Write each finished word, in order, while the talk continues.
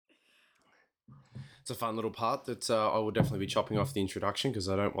It's a fun little part that I will definitely be chopping off the introduction because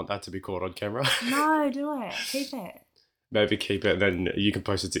I don't want that to be caught on camera. No, do it. Keep it. Maybe keep it, and then you can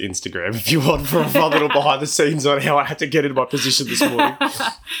post it to Instagram if you want for a fun little behind the scenes on how I had to get into my position this morning.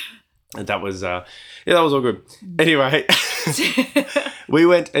 And that was, that was all good. Anyway, we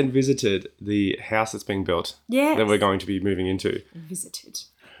went and visited the house that's being built that we're going to be moving into.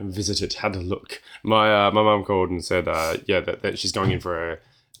 Visited, had a look. My mum called and said, that she's going in for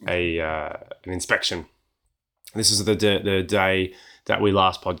an inspection. This is the day that we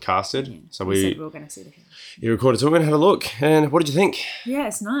last podcasted. Yeah. So we said we were going to see the house. You recorded, so we went and had a look. And what did you think? Yeah,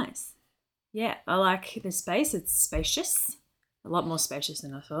 it's nice. Yeah, I like the space. It's spacious. A lot more spacious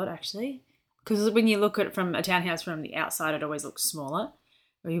than I thought, actually. Because when you look at it from a townhouse from the outside, it always looks smaller.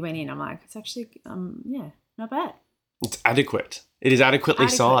 When you went in, I'm like, it's actually, not bad. It's adequate. It is adequately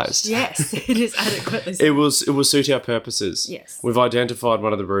sized. Yes, it is adequately sized. It will suit our purposes. Yes. We've identified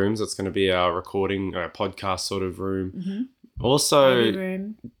one of the rooms that's going to be our recording, our podcast sort of room. Mm-hmm. Also, baby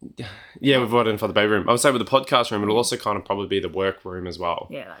room. Yeah, we've identified the baby room. I would say with the podcast room, it'll also kind of probably be the work room as well.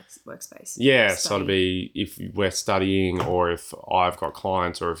 Yeah, like workspace. Yeah, so it'll be if we're studying or if I've got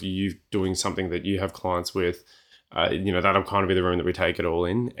clients or if you're doing something that you have clients with, that'll kind of be the room that we take it all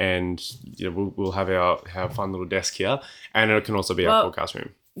in. And we'll have our fun little desk here. And it can also be our podcast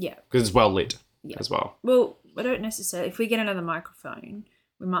room. Yeah. Because it's well lit as well. Well, I don't necessarily, if we get another microphone,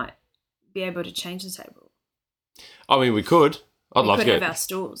 we might be able to change the table. I mean, we could. I'd love to We could have our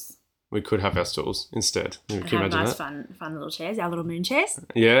stools. We could have our stools instead. Can you have imagine nice, that? fun little chairs, our little moon chairs.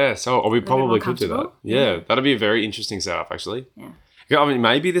 Yeah, so we probably could do that. Yeah. Yeah, that'd be a very interesting setup, actually. Yeah. I mean,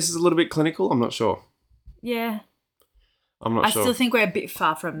 maybe this is a little bit clinical. I'm not sure. Yeah. I'm not sure. I still think we're a bit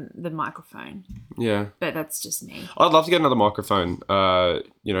far from the microphone. Yeah. But that's just me. I'd love to get another microphone.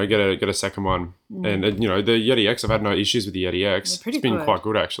 Get a second one. And the Yeti X, I've had no issues with the Yeti X. It's been quite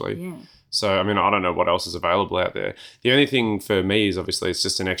good, actually. Yeah. So, I mean, I don't know what else is available out there. The only thing for me is obviously it's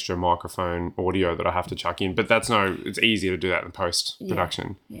just an extra microphone audio that I have to chuck in. But it's easy to do that in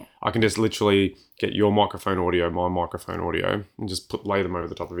post-production. Yeah. I can just literally get your microphone audio, my microphone audio, and just lay them over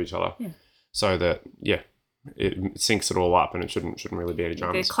the top of each other. Yeah. So that, it syncs it all up and it shouldn't really be any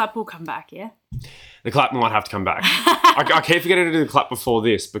dramas. The clap will come back, yeah? The clap might have to come back. I keep forgetting to do the clap before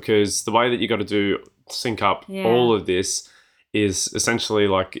this because the way that you got to sync up all of this is essentially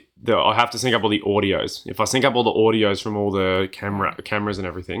like I have to sync up all the audios. If I sync up all the audios from all the cameras and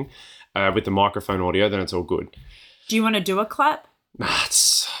everything with the microphone audio, then it's all good. Do you want to do a clap? Nah,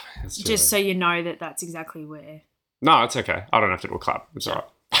 it's just so you know that that's exactly where. No, it's okay. I don't have to do a clap. It's all right.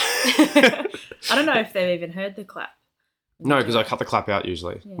 I don't know if they've even heard the clap. No, because I cut the clap out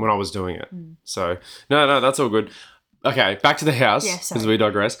usually when I was doing it. So, no, that's all good. Okay, back to the house as we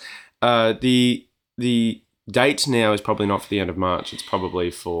digress. The date now is probably not for the end of March. It's probably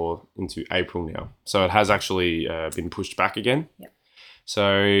into April now. So it has actually been pushed back again. Yep.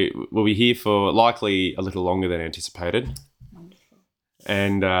 So we'll be here for likely a little longer than anticipated. Wonderful.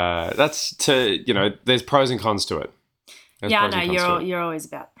 And that's there's pros and cons to it. I know you're always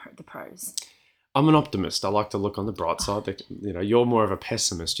about the pros. I'm an optimist. I like to look on the bright side. You're more of a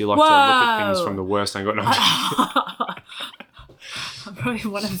pessimist. You like to look at things from the worst angle. No, I'm probably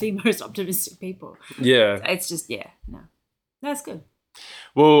one of the most optimistic people. Yeah. It's just, no. That's good.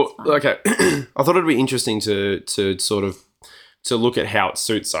 Well, okay. I thought it'd be interesting to sort of to look at how it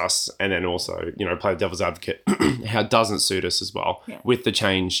suits us and then also, play the devil's advocate, how it doesn't suit us as well with the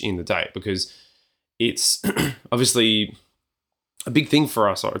change in the date because it's obviously a big thing for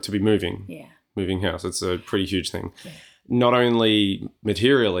us to be moving. Yeah. Moving house. It's a pretty huge thing. Yeah. Not only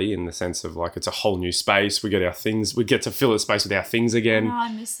materially in the sense of like it's a whole new space. We get to fill the space with our things again. Oh,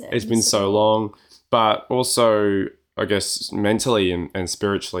 I miss it. It's been so long. But also, I guess, mentally and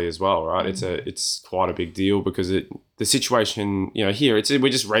spiritually as well, right? It's quite a big deal because the situation, here, we're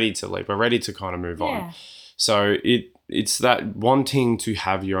just ready to leave. We're ready to kind of move on. So it's that wanting to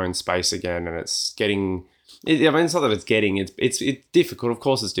have your own space again and it's getting... it's not that it's getting, it's difficult. Of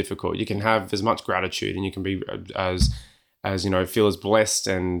course it's difficult. You can have as much gratitude and you can be as feel as blessed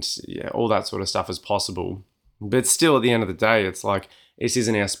and all that sort of stuff as possible. But still at the end of the day, it's like, this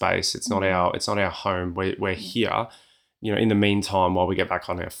isn't our space. It's not our home. We're here, in the meantime while we get back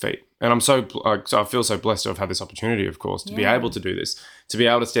on our feet. And I feel so blessed to have had this opportunity, of course, to be able to do this, to be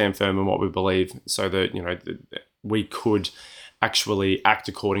able to stand firm in what we believe so that, that we could actually act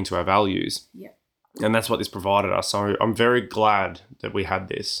according to our values. Yeah. And that's what this provided us. So I'm very glad that we had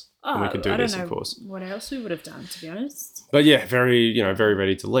this and we could do this, of course. What else we would have done, to be honest. But yeah, very, very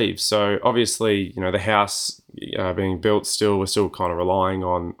ready to leave. So obviously, the house being built we're still kind of relying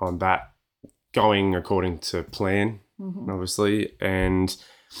on that going according to plan, obviously. And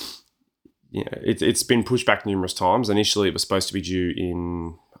it's been pushed back numerous times. Initially, it was supposed to be due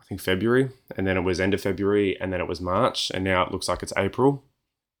in, I think, February, and then it was end of February, and then it was March, and now it looks like it's April.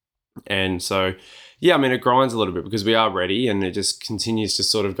 And so, yeah, I mean, it grinds a little bit because we are ready, and it just continues to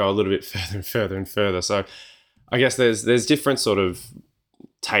sort of go a little bit further and further and further. So I guess there's different sort of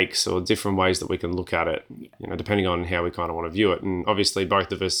takes or different ways that we can look at it, depending on how we kind of want to view it. And obviously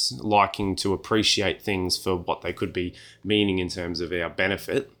both of us liking to appreciate things for what they could be meaning in terms of our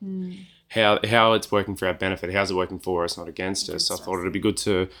benefit, how it's working for our benefit, how's it working for us, not against us. So I thought it'd be good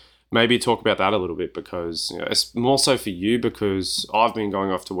to maybe talk about that a little bit because it's more so for you because I've been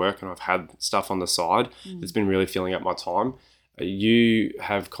going off to work and I've had stuff on the side that's been really filling up my time. You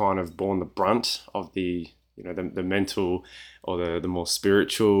have kind of borne the brunt of the mental or the more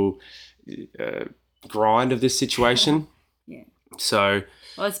spiritual grind of this situation. Yeah. So.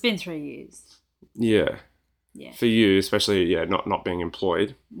 Well, it's been 3 years. Yeah. Yeah. For you, especially, not being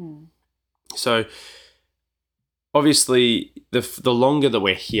employed. So, obviously, the longer that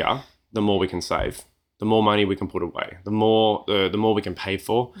we're here, the more we can save, the more money we can put away, the more we can pay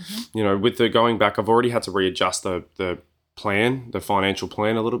for. With the going back, I've already had to readjust the financial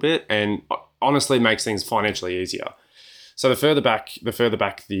plan a little bit, and honestly makes things financially easier. So the further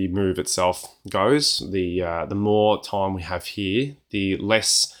back the move itself goes, the more time we have here, the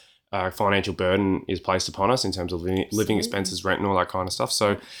less financial burden is placed upon us in terms of living expenses, rent, and all that kind of stuff.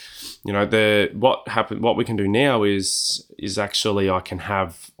 So, what we can do now is actually I can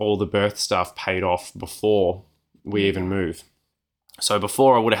have all the birth stuff paid off before we even move. So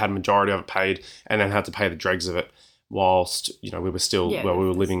before I would have had a majority of it paid and then had to pay the dregs of it whilst we were still we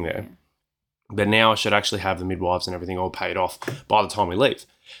were living there. But now I should actually have the midwives and everything all paid off by the time we leave.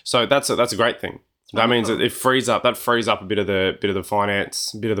 So that's a great thing. That means that it frees up a bit of the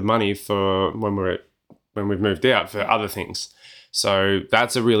finance, a bit of the money for when we've moved out for other things. So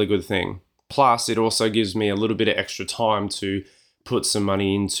that's a really good thing. Plus, it also gives me a little bit of extra time to put some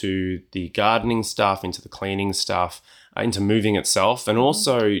money into the gardening stuff, into the cleaning stuff, into moving itself, and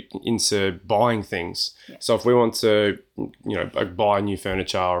also into buying things. Yeah. So if we want to, buy new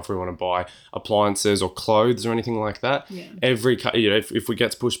furniture, or if we want to buy appliances or clothes or anything like that, if we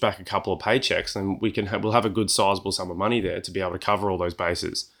get to push back a couple of paychecks, then we'll have a good sizable sum of money there to be able to cover all those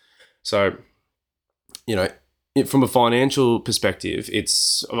bases. So, from a financial perspective,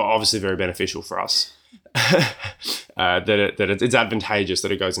 it's obviously very beneficial for us. that it's advantageous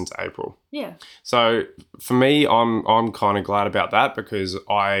that it goes into April. Yeah. So for me, I'm kind of glad about that because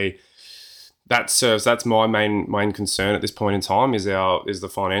that's my main concern at this point in time is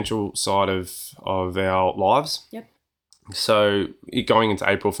the financial side of our lives. Yep. So going into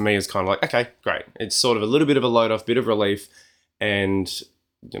April for me is kind of like, okay, great. It's sort of a little bit of a load off, bit of relief, and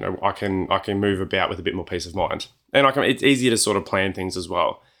I can move about with a bit more peace of mind, and it's easier to sort of plan things as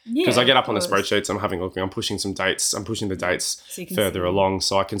well. Because I get up on the spreadsheets, I'm having a look, I'm pushing the dates so further along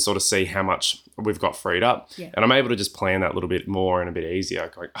so I can sort of see how much we've got freed up. Yeah. And I'm able to just plan that a little bit more and a bit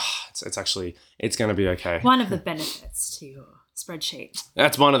easier. Like, it's going to be okay. One of the benefits to your spreadsheet.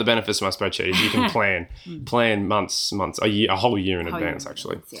 That's one of the benefits of my spreadsheet is you can plan months, a whole year in advance,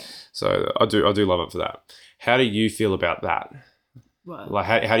 actually. Yeah. So I do love it for that. How do you feel about that? What?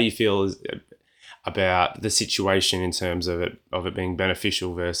 Like, how do you feel about the situation in terms of it being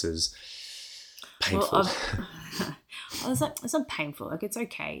beneficial versus painful? Well, it's not painful. Like, it's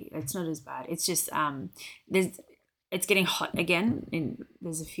okay. It's not as bad. It's just it's getting hot again.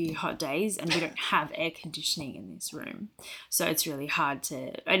 There's a few hot days, and we don't have air conditioning in this room, so it's really hard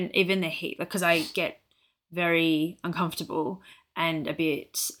and even the heat, because I get very uncomfortable and a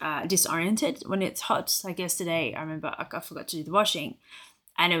bit disoriented when it's hot. Like yesterday, I remember I forgot to do the washing.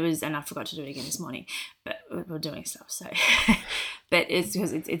 And I forgot to do it again this morning, but we're doing stuff. So, but it's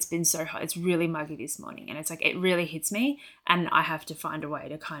because it's been so hot. It's really muggy this morning, and it's like it really hits me, and I have to find a way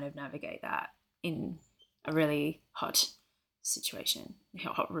to kind of navigate that in a really hot situation,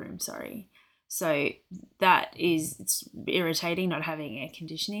 hot room. Sorry. So it's irritating not having air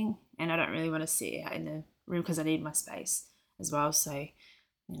conditioning, and I don't really want to sit out in the room because I need my space as well. So,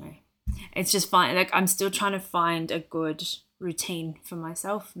 it's just fine. Like, I'm still trying to find a good routine for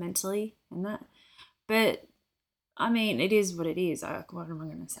myself mentally and that, but I mean, it is what it is. What am I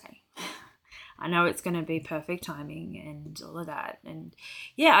going to say? I know it's going to be perfect timing and all of that, and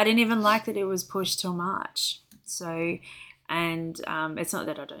I didn't even like that it was pushed till March. So, and it's not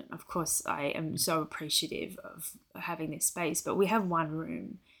that I don't, of course I am so appreciative of having this space, but we have one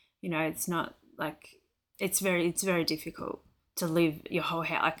room. It's not like it's very difficult to live your whole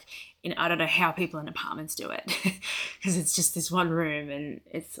house. Like, I don't know how people in apartments do it, because it's just this one room, and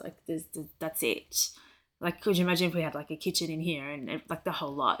it's like that's it. Like, could you imagine if we had like a kitchen in here and like the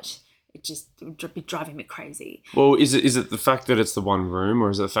whole lot? it would be driving me crazy. Well, is it the fact that it's the one room, or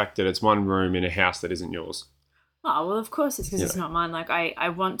is it the fact that it's one room in a house that isn't yours? Oh, well, of course it's because Yeah. it's not mine. Like I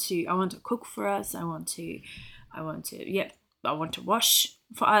want to cook for us. I want to wash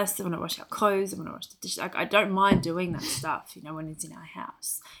for us. I want to wash our clothes. I want to wash the dishes. Like I don't mind doing that stuff, when it's in our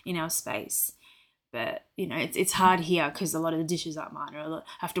house, in our space. But it's hard here because a lot of the dishes aren't mine, or I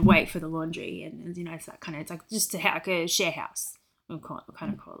have to wait for the laundry, and it's that kind of, it's like just like a share house. We'll call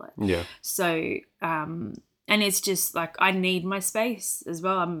it. Yeah. So and it's just like I need my space as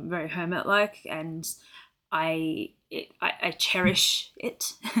well. I'm very hermit-like, and I cherish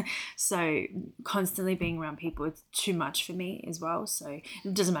it. So constantly being around people, it's too much for me as well. So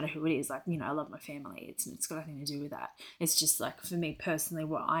it doesn't matter who it is. Like, I love my family. It's got nothing to do with that. It's just like for me personally,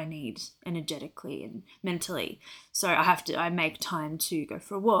 what I need energetically and mentally. So I make time to go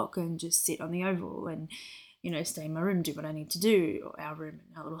for a walk and just sit on the oval and, stay in my room, do what I need to do, or our room,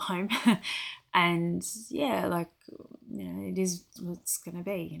 our little home. And yeah, like, it is what it's going to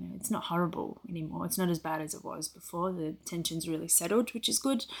be. It's not horrible anymore. It's not as bad as it was before. The tension's really settled, which is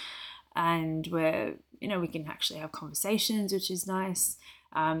good. And we can actually have conversations, which is nice.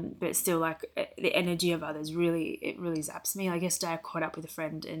 But still, like, the energy of others really zaps me. Like yesterday I caught up with a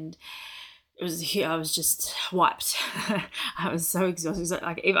friend, and I was just wiped. I was so exhausted.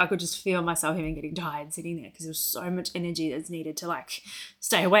 Like, I could just feel myself even getting tired sitting there because there was so much energy that's needed to like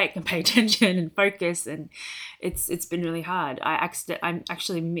stay awake and pay attention and focus. And it's been really hard. I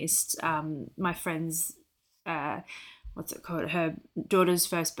actually missed my friend's what's it called? Her daughter's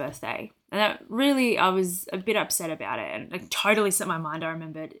first birthday, and that really, I was a bit upset about it, and it totally set my mind. I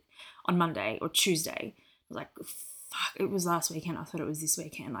remembered on Monday or Tuesday, I was like, fuck, it was last weekend. I thought it was this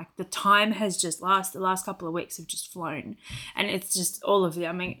weekend. Like, the time has just the last couple of weeks have just flown, and it's just all of it.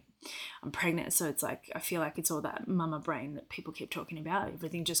 I mean, I'm pregnant, so it's like I feel like it's all that mama brain that people keep talking about.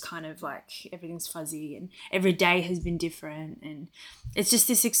 Everything just kind of like, everything's fuzzy, and every day has been different, and it's just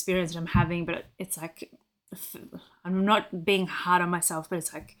this experience that I'm having. But it's like, I'm not being hard on myself, but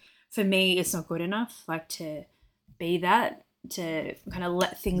it's like, for me, it's not good enough, like, to be that, to kind of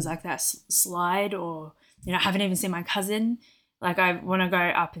let things like that slide. Or I haven't even seen my cousin. Like, I want to go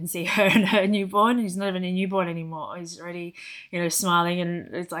up and see her and her newborn. He's not even a newborn anymore. He's already, smiling,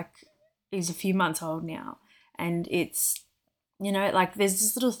 and it's like, he's a few months old now. And it's, like, there's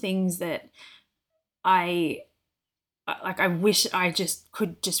just little things that I wish I just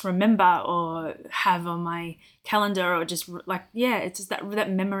could just remember or have on my calendar, or just like, yeah, it's just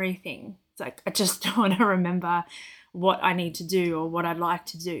that memory thing. It's like, I just want to remember what I need to do or what I'd like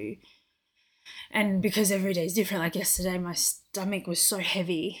to do. And because every day is different, like yesterday, my stomach was so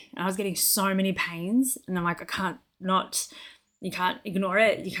heavy and I was getting so many pains, and I'm like, you can't ignore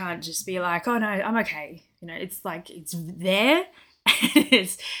it. You can't just be like, oh no, I'm okay. It's like, it's there.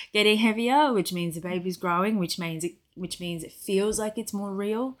 It's getting heavier, which means the baby's growing, which means it feels like it's more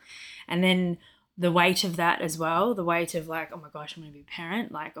real. And then the weight of that as well, the weight of like, oh my gosh, I'm going to be a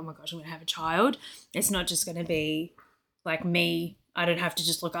parent, like, oh my gosh, I'm going to have a child. It's not just going to be like me. I don't have to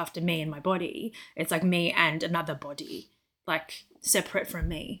just look after me and my body. It's like me and another body, like, separate from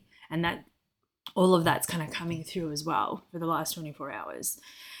me. And that, all of that's kind of coming through as well for the last 24 hours.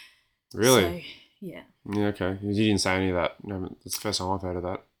 Really? So, yeah. Yeah, okay. You didn't say any of that. No, that's the first time I've heard of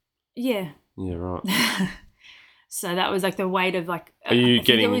that. Yeah. Yeah, right. So that was like the weight of like, Are you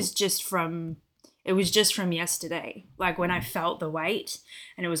getting... it was just from yesterday, like when I felt the weight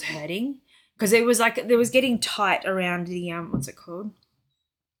and it was hurting, because it was like, it was getting tight around the, what's it called?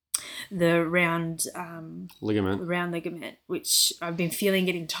 The round ligament, which I've been feeling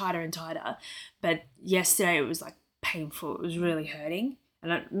getting tighter and tighter. But yesterday it was like painful. It was really hurting,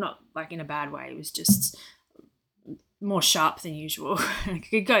 and not like in a bad way. It was just more sharp than usual.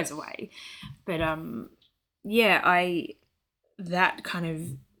 It goes away. But yeah, that kind of,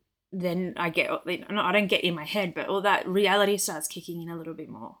 then I don't get in my head, but all that reality starts kicking in a little bit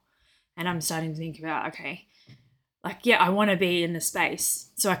more. And I'm starting to think about, okay, like, yeah, I want to be in the space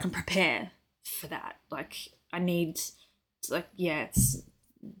so I can prepare for that. Like, I need to, like, yeah, it's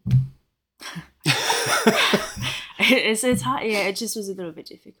hard. Yeah, it just was a little bit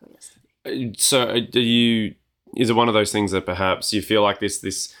difficult yesterday. So is it one of those things that perhaps you feel like there's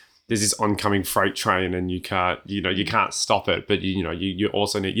this oncoming freight train and you can't stop it, but you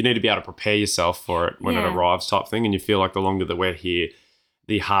also need to be able to prepare yourself for it when it arrives, type thing, and you feel like the longer that we're here,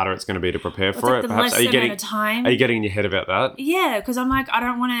 the harder it's going to be to prepare for it. Perhaps are you getting in your head about that? Yeah, because I'm like, I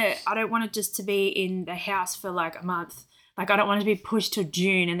don't want it just to be in the house for like a month. Like, I don't want it to be pushed to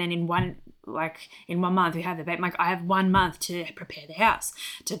June, and then in like in 1 month we have the baby. Like I have 1 month to prepare the house,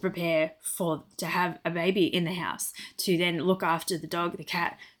 to prepare to have a baby in the house, to then look after the dog, the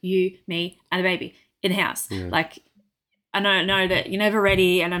cat, you, me, and the baby in the house. Yeah. Like I know that you're never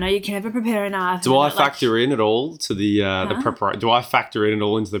ready, and I know you can never prepare enough. Do I factor in at all to the preparation? Do I factor in at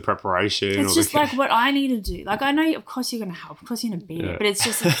all into the preparation? It's just like what I need to do. Like I know, of course you're going to help. Of course you're going to be there. But it's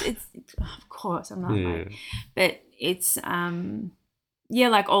just, it's of course I'm not. Like, but it's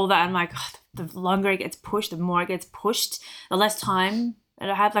like all that. I'm like, the longer it gets pushed, the more it gets pushed, the less time that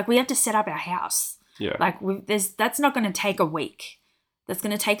I have. Like we have to set up our house. Yeah. Like that's not going to take a week. That's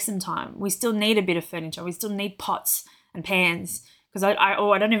going to take some time. We still need a bit of furniture. We still need pots and pans, because I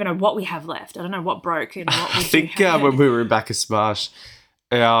don't even know what we have left. I don't know what broke and what we I think when we were in Bacchus,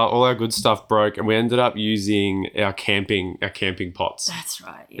 all our good stuff broke, and we ended up using our camping pots. That's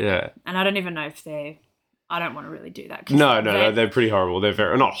right. Yeah. And I don't even know if I don't want to really do that. No, they're pretty horrible.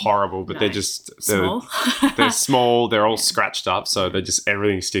 They're not horrible, but they're just small. They're small. They're all scratched up, so they just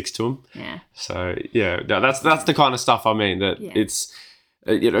everything sticks to them. Yeah. So that's the kind of stuff I mean. That it's.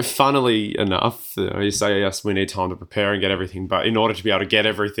 Funnily enough, you say, yes, we need time to prepare and get everything, but in order to be able to get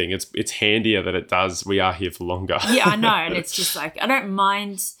everything, it's handier that it does. We are here for longer. Yeah, I know. And it's just like, I don't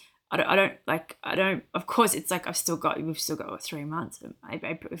mind. Of course, it's like we've still got 3 months.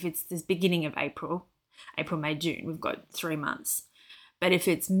 If it's this beginning of April, May, June, we've got 3 months. But if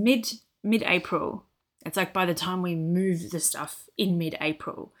it's mid-April, it's like by the time we move the stuff in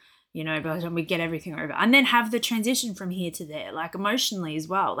mid-April, by the time we get everything over, and then have the transition from here to there, like emotionally as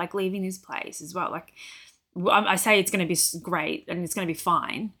well, like leaving this place as well. Like I say it's going to be great and it's going to be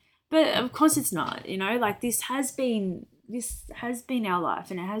fine, but of course it's not, like this has been our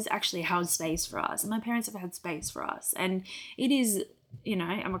life, and it has actually held space for us, and my parents have had space for us, and it is,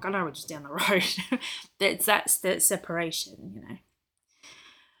 I'm like, I know we're just down the road. That's the separation,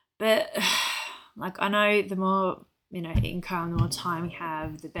 but like I know the more income, the more time we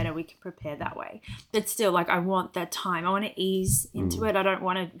have, the better we can prepare that way. But still, like I want that time. I want to ease into it. I don't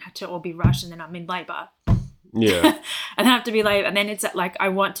want to have to all be rushed and then I'm in labour. Yeah. And have to be labour. And then it's like I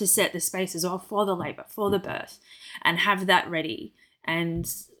want to set the space as well for the labour, for the birth, and have that ready.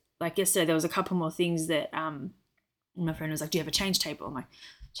 And like yesterday, there was a couple more things that my friend was like, do you have a change table? I'm like,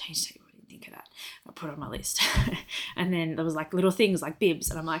 change table? I didn't think of that. I put it on my list. And then there was like little things like bibs.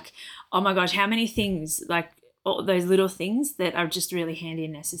 And I'm like, oh my gosh, how many things, like, all those little things that are just really handy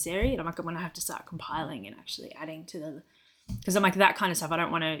and necessary. And I'm like, I'm going to have to start compiling and actually adding to because I'm like, that kind of stuff, I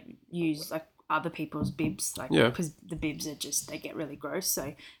don't want to use like other people's bibs, like, because the bibs are just, they get really gross.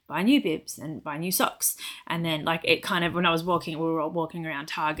 So buy new bibs and buy new socks. And then like it kind of, when I was walking, we were all walking around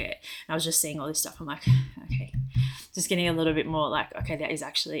Target and I was just seeing all this stuff. I'm like, okay, just getting a little bit more like, okay, that is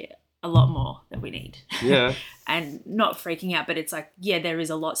actually a lot more that we need. Yeah. And not freaking out, but it's like, yeah, there is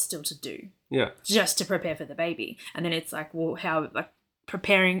a lot still to do. Yeah. Just to prepare for the baby. And then it's like, well, how, like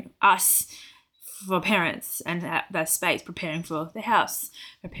preparing us for parents and that space, preparing for the house,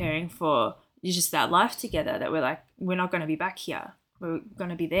 preparing for just that life together, that we're like, we're not going to be back here. We're going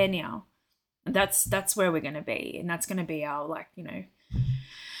to be there now. And that's where we're going to be. And that's going to be our, like,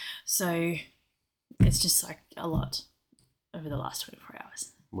 so it's just like a lot over the last 24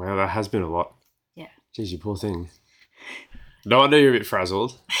 hours. Wow, that has been a lot. Yeah. Jeez, you poor thing. No, I know you're a bit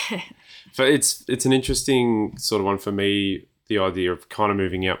frazzled. But it's an interesting sort of one for me, the idea of kind of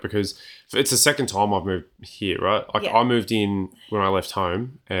moving out, because it's the second time I've moved here, right? Like I moved in when I left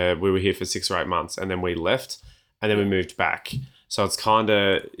home. We were here for 6 or 8 months, and then we left, and then we moved back. So it's kind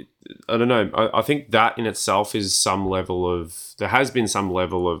of, I don't know. I think that in itself is some level of, there has been some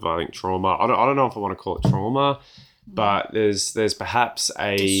level of, I think, trauma. I don't know if I want to call it trauma, but there's perhaps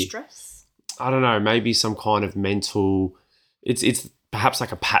a distress. I don't know, maybe some kind of mental. It's perhaps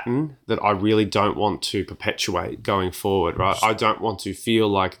like a pattern that I really don't want to perpetuate going forward, right? I don't want to feel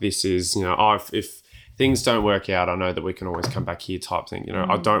like this is, if things don't work out, I know that we can always come back here type thing.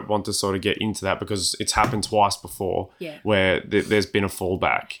 I don't want to sort of get into that, because it's happened twice before where there's been a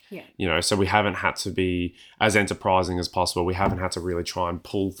fallback. So we haven't had to be as enterprising as possible. We haven't had to really try and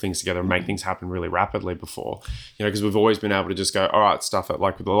pull things together and make things happen really rapidly before, because we've always been able to just go, all right, stuff it.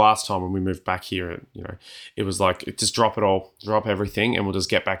 Like the last time when we moved back here, it was like, just drop everything, and we'll just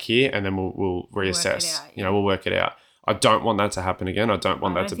get back here, and then we'll reassess. We'll work it out. I don't want that to happen again. I don't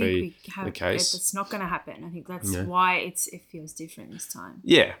want that to be the case. It's not going to happen. I think that's why it feels different this time.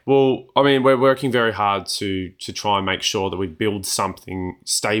 Yeah. Well, I mean, we're working very hard to try and make sure that we build something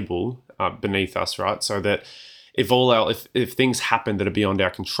stable beneath us, right? So that if things happen that are beyond our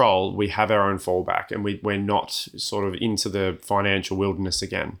control, we have our own fallback, and we're not sort of into the financial wilderness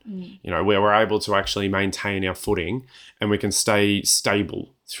again. You know, where we're able to actually maintain our footing and we can stay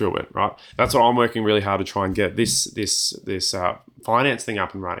stable through it, right? That's what I'm working really hard to try and get this finance thing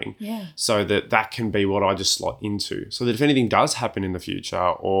up and running, so that can be what I just slot into, so that if anything does happen in the future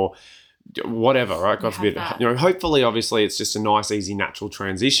or whatever, right? God forbid, you know, hopefully, obviously, it's just a nice, easy, natural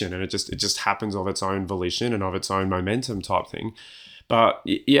transition, and it just happens of its own volition and of its own momentum type thing. But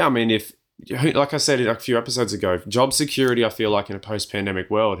yeah, I mean, if, like I said a few episodes ago, job security, I feel like in a post-pandemic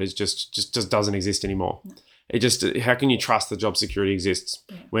world, is just doesn't exist anymore. It just, how can you trust that job security exists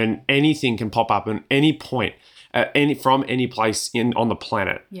when anything can pop up at any point, from any place on the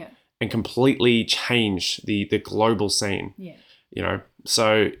planet, and completely change the global scene? You know,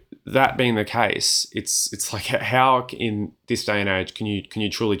 so that being the case, it's like, how in this day and age can you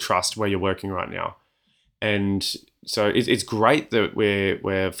truly trust where you're working right now? And so it's great that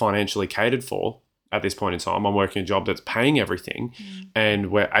we're financially catered for at this point in time. I'm working a job that's paying everything,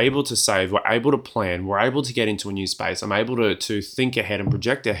 and we're able to save, we're able to plan, we're able to get into a new space. I'm able to think ahead and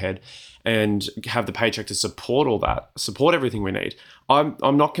project ahead and have the paycheck to support all that, support everything we need.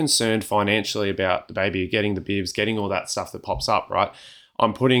 I'm not concerned financially about the baby, getting the bibs, getting all that stuff that pops up, right?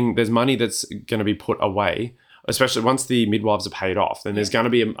 There's money that's going to be put away, especially once the midwives are paid off. Then there's going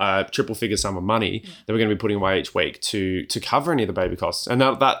to be a triple figure sum of money that we're going to be putting away each week to cover any of the baby costs. And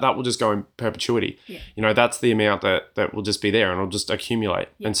that will just go in perpetuity. You know, that's the amount that will just be there, and it'll just accumulate.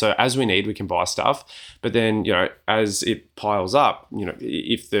 And so as we need, we can buy stuff. But then, you know, as it piles up, you know,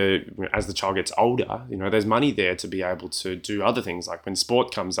 as the child gets older, you know, there's money there to be able to do other things, like when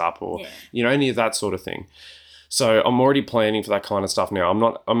sport comes up, or, you know, any of that sort of thing. So I'm already planning for that kind of stuff now.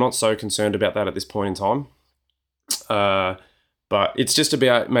 I'm not so concerned about that at this point in time. But it's just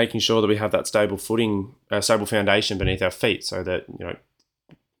about making sure that we have that stable footing, stable foundation beneath our feet, so that, you know,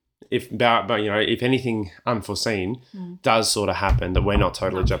 if anything unforeseen does sort of happen, that we're not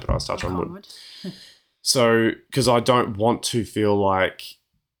totally jeopardized. Touch on wood. So, because I don't want to feel like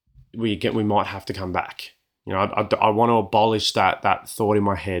we might have to come back. You know, I want to abolish that thought in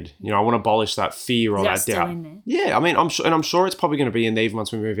my head. You know, I want to abolish that fear or that doubt. In there? Yeah, I mean, I'm sure it's probably going to be in there even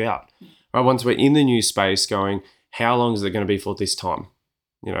once we move out. Right, once we're in the new space, going, how long is it going to be for this time?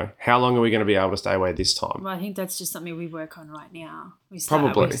 You know, how long are we going to be able to stay away this time? Well, I think that's just something we work on right now. We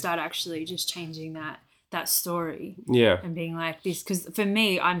start actually just changing that story. Yeah. And being like this, because for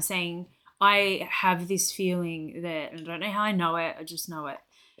me, I'm saying I have this feeling that, and I don't know how I know it, I just know it.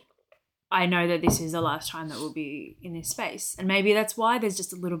 I know that this is the last time that we'll be in this space. And maybe that's why there's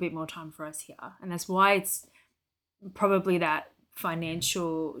just a little bit more time for us here. And that's why it's probably that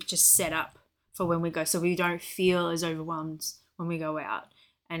financial just set up for when we go, so we don't feel as overwhelmed when we go out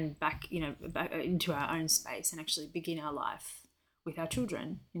and back into our own space and actually begin our life with our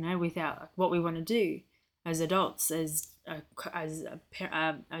children, you know, with what we want to do as adults, as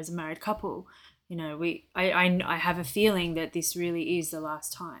a married couple. You know, I have a feeling that this really is the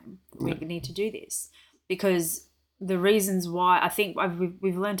last time we need to do this, because the reasons why, I think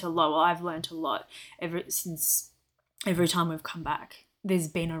we've learned a lot. Well, I've learned a lot every time we've come back. There's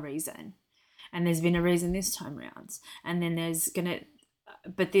been a reason, and there's been a reason this time round, and then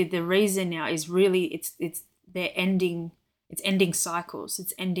but the reason now is really they're ending. It's ending cycles.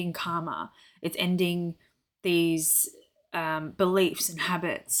 It's ending karma. It's ending these beliefs and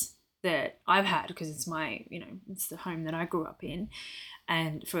habits that I've had, because it's it's the home that I grew up in,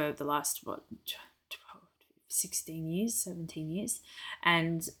 and for the last 17 years,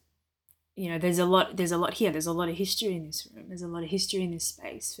 and you know, there's a lot here. There's a lot of history in this room. There's a lot of history in this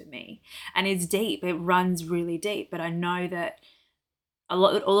space for me, and it's deep. It runs really deep. But I know that a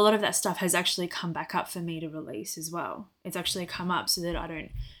lot of that stuff has actually come back up for me to release as well. It's actually come up so that I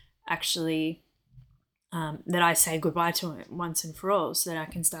don't actually that I say goodbye to it once and for all, so that I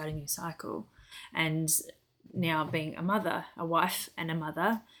can start a new cycle. And now being a mother, a wife, and a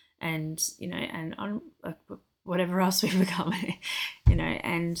mother, and you know, and on whatever else we've become, you know,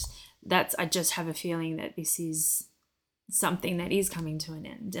 and I just have a feeling that this is something that is coming to an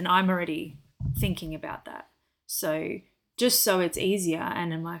end, and I'm already thinking about that. So just so it's easier,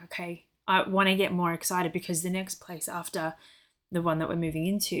 and I'm like, okay, I want to get more excited, because the next place after the one that we're moving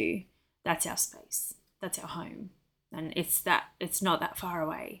into, that's our space, that's our home, and it's not that far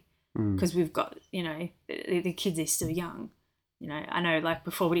away, because we've got, you know, the kids are still young. You know, I know, like,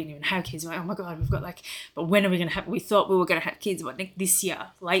 before we didn't even have kids. We're like, oh my God, we've got but when are we going to have, we thought we were going to have kids, this year,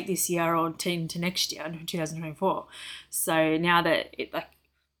 late this year, or into next year, 2024. So now that the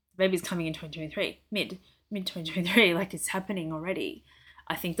baby's coming in 2023, mid 2023, it's happening already.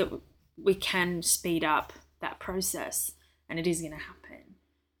 I think that we can speed up that process, and it is going to happen.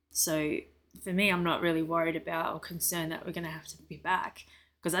 So for me, I'm not really worried about or concerned that we're going to have to be back,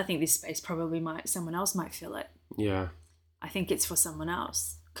 because I think this space probably someone else might feel it. Yeah. I think it's for someone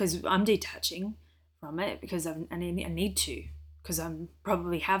else, because I'm detaching from it because I need to, because I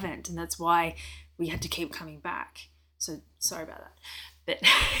probably haven't, and that's why we had to keep coming back. So sorry about that,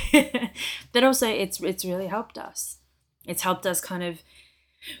 but but also it's really helped us. It's helped us kind of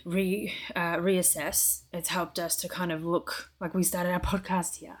reassess. It's helped us to kind of look, like we started our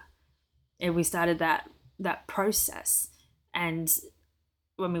podcast here, and we started that process. And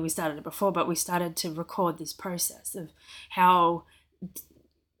we started it before, but we started to record this process of how,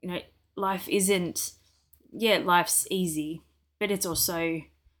 life isn't, life's easy, but it's also,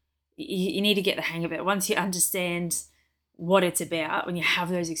 you need to get the hang of it. Once you understand what it's about, when you have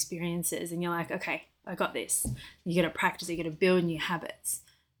those experiences and you're like, okay, I got this, you got to practice, you got to build new habits,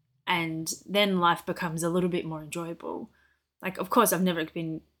 and then life becomes a little bit more enjoyable. Like, of course, I've never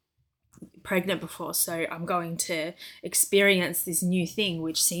been pregnant before, so I'm going to experience this new thing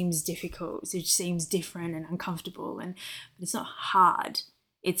which seems difficult, which seems different and uncomfortable, but it's not hard.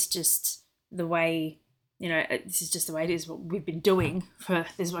 It's just the way, this is just the way it is. What we've been doing this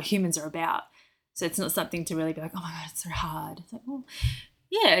is what humans are about. So it's not something to really be like, oh my God, it's so hard. It's like, well,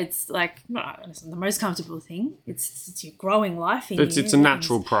 yeah, it's like, no, it's not the most comfortable thing. It's your growing life in you. It's a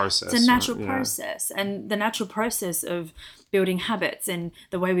natural process. It's a natural process. And the natural process of building habits and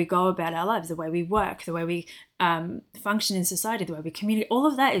the way we go about our lives, the way we work, the way we function in society, the way we communicate, all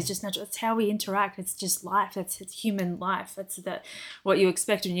of that is just natural. It's how we interact. It's just life. It's human life. That's what you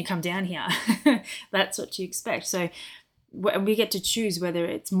expect when you come down here. That's what you expect. So we get to choose whether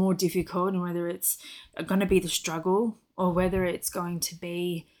it's more difficult and whether it's going to be the struggle, or whether it's going to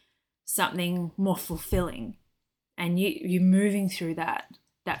be something more fulfilling, and you're moving through that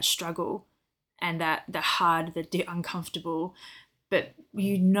struggle and the hard, the uncomfortable. But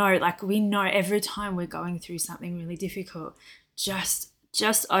we know every time we're going through something really difficult, just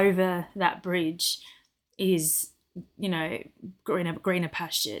over that bridge is, greener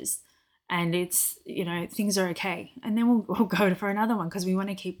pastures. And it's, things are okay. And then we'll go for another one, because we want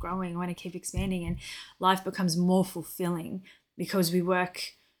to keep growing, we want to keep expanding, and life becomes more fulfilling because we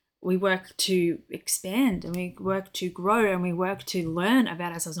work to expand, and we work to grow, and we work to learn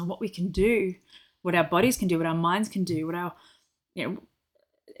about ourselves and what we can do, what our bodies can do, what our minds can do, what our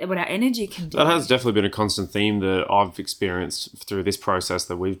energy can do. That has definitely been a constant theme that I've experienced through this process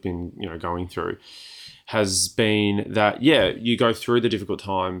that we've been, going through. Has been that, you go through the difficult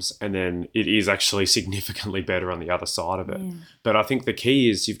times and then it is actually significantly better on the other side of it. Yeah. But I think the key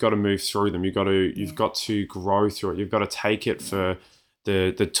is you've got to move through them. You've got to grow through it. You've got to take it for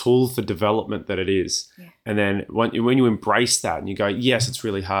the tool for development that it is. Yeah. And then when you embrace that and you go, yes, it's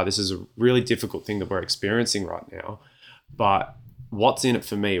really hard. This is a really difficult thing that we're experiencing right now. But what's in it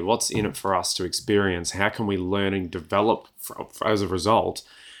for me? What's in it for us to experience? How can we learn and develop as a result?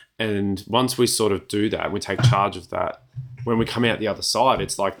 And once we sort of do that, we take charge of that, when we come out the other side,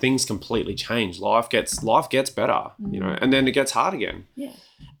 it's like things completely change. Life gets better, and then it gets hard again. Yeah.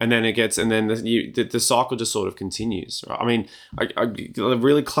 And then the cycle just sort of continues. Right? I mean, a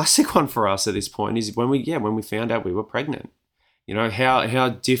really classic one for us at this point is when we found out we were pregnant. How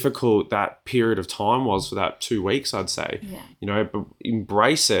difficult that period of time was for that 2 weeks, I'd say. Yeah. But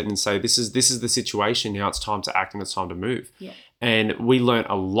embrace it and say, this is the situation. Now it's time to act and it's time to move. Yeah. And we learnt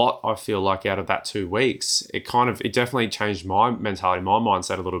a lot, I feel like, out of that 2 weeks. It definitely changed my mentality, my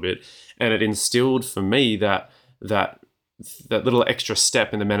mindset a little bit. And it instilled for me that little extra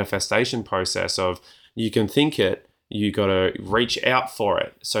step in the manifestation process of, you can think it, you got to reach out for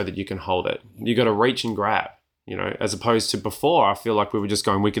it so that you can hold it. You got to reach and grab, as opposed to before, I feel like we were just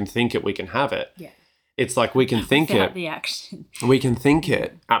going, we can think it, we can have it. Yeah. It's like we can think without it. The action. We can think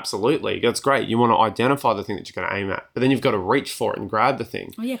it. Absolutely. That's great. You want to identify the thing that you're going to aim at, but then you've got to reach for it and grab the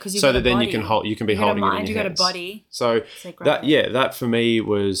thing. Oh yeah, because so that then you can holding it in your hands. You got a body. So that for me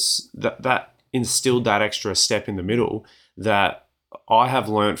was that instilled that extra step in the middle that I have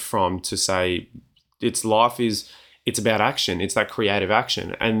learnt from, to say it's about action. It's that creative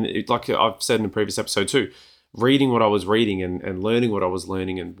action. And like I've said in the previous episode too, reading what I was reading and learning what I was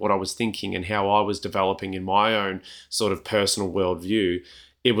learning and what I was thinking and how I was developing in my own sort of personal worldview,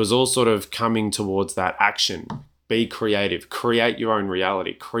 it was all sort of coming towards that action. Be creative, create your own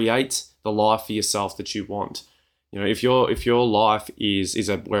reality, create the life for yourself that you want. If your life is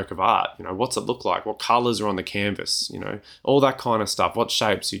a work of art, what's it look like? What colors are on the canvas? All that kind of stuff. What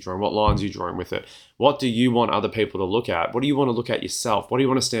shapes you drawing? What lines you drawing with it? What do you want other people to look at? What do you want to look at yourself? What do you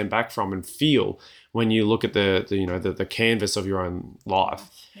want to stand back from and feel when you look at the canvas of your own life?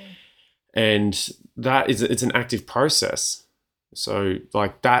 And it's an active process. So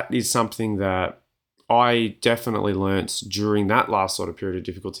like that is something that I definitely learnt during that last sort of period of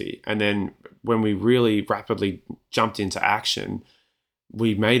difficulty. And then when we really rapidly jumped into action,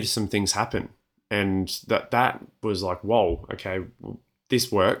 we made some things happen. And that was like, whoa, okay, this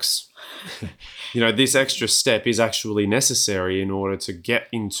works. This extra step is actually necessary in order to get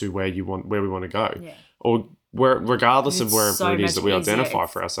into where we want to go. Yeah. Or regardless of It's wherever so it is much that we easier identify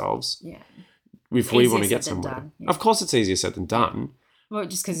if- for ourselves. Yeah. If we Easier want to get said than somewhere. done, yeah. Of course it's easier said than done. Well,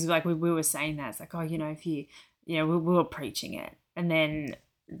 just because like we were saying that, it's like, oh, if you, we were preaching it. And then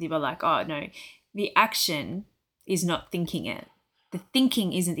they were like, oh, no, the action is not thinking it. The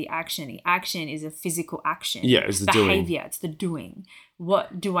thinking isn't the action. The action is a physical action. Yeah, it's the doing. Behavior. It's the doing.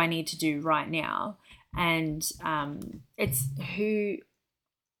 What do I need to do right now? And it's who,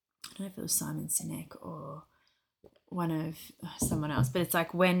 I don't know if it was Simon Sinek or one of someone else, but it's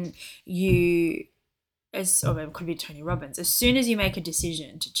like when you, or it could be Tony Robbins, as soon as you make a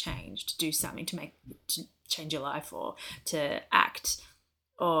decision to change, to do something, to change your life or to act,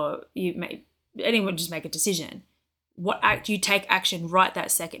 or anyone just make a decision, you take action right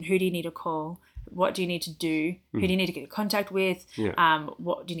that second. Who do you need to call? What do you need to do? Who do you need to get in contact with? Yeah.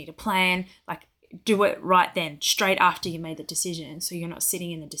 What do you need to plan? Like, do it right then, straight after you made the decision, so you're not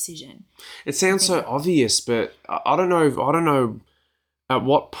sitting in the decision. It sounds so obvious, but I don't know at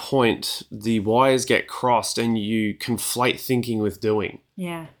what point the wires get crossed and you conflate thinking with doing.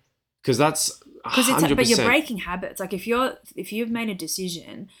 Yeah. Because that's 100%. But you're breaking habits. Like if you've made a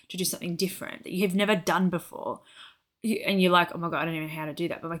decision to do something different that you've never done before, and you're like, oh my God, I don't even know how to do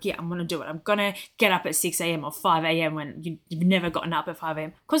that. But like, yeah, I'm going to do it. I'm going to get up at 6 a.m. or 5 a.m. when you've never gotten up at 5 a.m.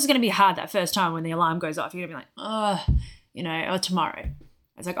 Of course, it's going to be hard that first time when the alarm goes off. You're going to be like, or tomorrow.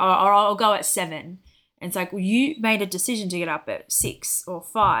 It's like, or I'll go at 7. And it's like, well, you made a decision to get up at 6 or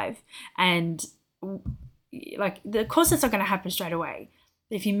 5. And like, of course, it's not going to happen straight away.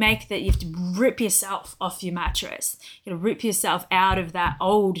 If you make that, you have to rip yourself off your mattress. You know, rip yourself out of that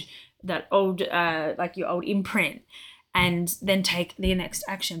old like your old imprint, and then take the next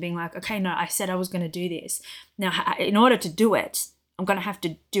action, being like, okay, no, I said I was going to do this. Now, in order to do it, I'm going to have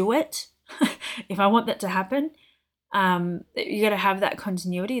to do it. If I want that to happen, you got to have that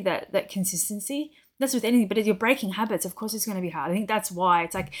continuity, that consistency. That's with anything, but if you're breaking habits, of course it's going to be hard. I think that's why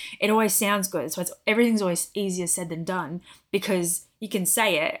it's like, it always sounds good. That's why everything's always easier said than done, because you can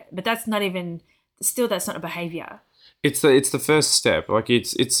say it, but that's not a behavior. It's the first step. Like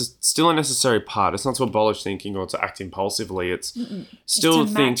it's still a necessary part. It's not to abolish thinking or to act impulsively. It's still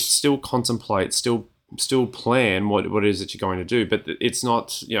think, still contemplate, still plan what it is that you're going to do. But it's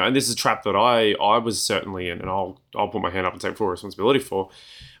not, and this is a trap that I was certainly in, and I'll put my hand up and take full responsibility for,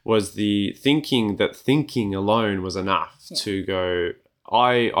 was the thinking that thinking alone was enough to go,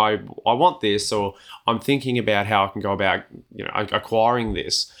 I want this, or I'm thinking about how I can go about acquiring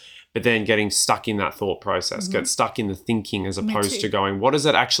this. But then getting stuck in that thought process, get stuck in the thinking as opposed to going, what is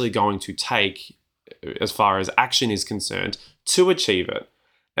it actually going to take as far as action is concerned to achieve it?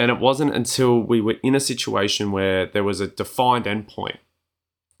 And it wasn't until we were in a situation where there was a defined endpoint.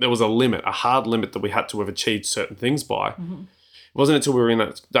 There was a limit, a hard limit that we had to have achieved certain things by. Mm-hmm. It wasn't until we were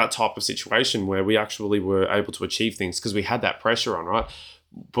in that type of situation where we actually were able to achieve things because we had that pressure on, right?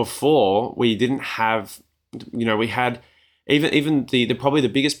 Before, we didn't have, we had... Even the probably the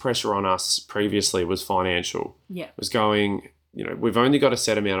biggest pressure on us previously was financial. Yeah. It was going, we've only got a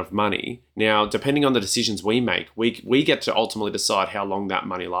set amount of money. Now, depending on the decisions we make, we get to ultimately decide how long that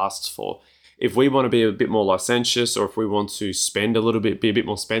money lasts for. If we want to be a bit more licentious, or if we want to spend a little bit, be a bit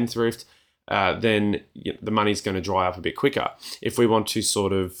more spendthrift, then the money's going to dry up a bit quicker. If we want to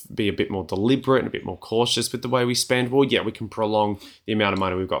sort of be a bit more deliberate and a bit more cautious with the way we spend, well, yeah, we can prolong the amount of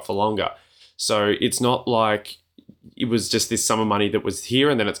money we've got for longer. So it's not like it was just this sum of money that was here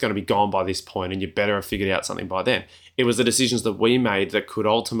and then it's going to be gone by this point and you better have figured out something by then. It was the decisions that we made that could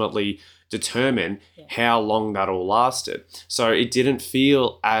ultimately determine how long that all lasted. So it didn't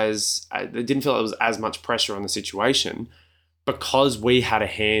feel it was as much pressure on the situation because we had a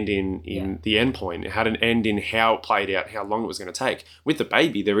hand in the end point. It had an end in how it played out, how long it was going to take. With the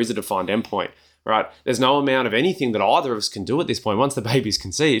baby, there is a defined end point. Right, there's no amount of anything that either of us can do at this point. Once the baby's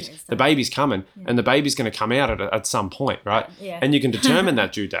conceived, the baby's coming, and the baby's going to come out at some point, right? Yeah. And you can determine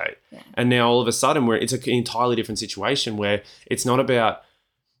that due date. Yeah. And now all of a sudden, it's an entirely different situation where it's not about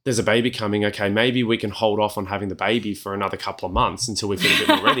there's a baby coming. Okay, maybe we can hold off on having the baby for another couple of months until we feel a bit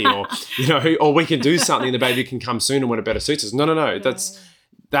more ready, or or we can do something. The baby can come sooner when it better suits us. No.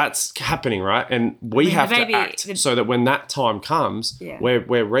 That's happening, right? And we have to act so that when that time comes,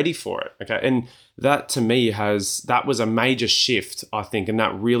 we're ready for it. Okay. And that to me that was a major shift, I think. And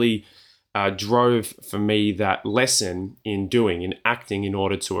that really drove for me that lesson in doing, in acting in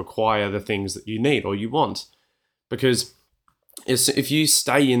order to acquire the things that you need or you want. Because if you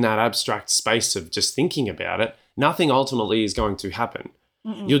stay in that abstract space of just thinking about it, nothing ultimately is going to happen.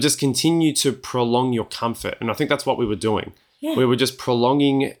 You'll just continue to prolong your comfort. And I think that's what we were doing. Yeah. We were just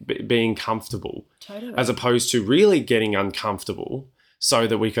prolonging being comfortable, Totally. as opposed to really getting uncomfortable so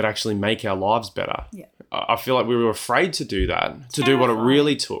that we could actually make our lives better. Yeah. I feel like we were afraid to do that, to do what it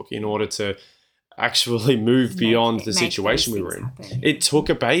really took in order to actually move beyond the situation we were in. Happen. It took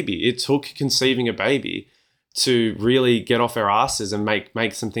a baby. It took conceiving a baby to really get off our asses and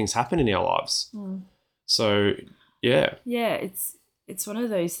make some things happen in our lives. So, yeah. Yeah, it's one of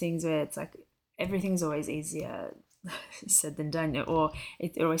those things where it's like everything's always easier said than done, or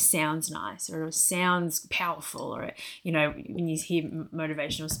it always sounds nice, or it always sounds powerful, or when you hear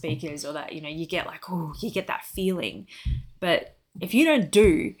motivational speakers or that, you get like, oh, you get that feeling. But if you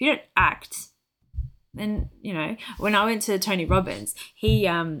don't act, then when I went to Tony Robbins, he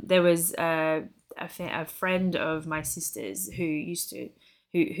there was a friend of my sister's who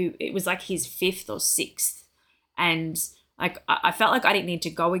it was like his 5th or 6th, and like I felt like I didn't need to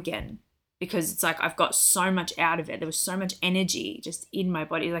go again, because it's like I've got so much out of it. There was so much energy just in my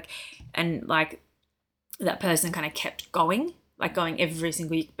body, and that person kind of kept going every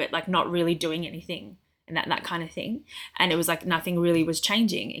single week, but like not really doing anything, and that kind of thing. And it was like nothing really was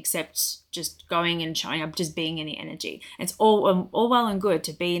changing except just going and showing up, just being in the energy. And it's all well and good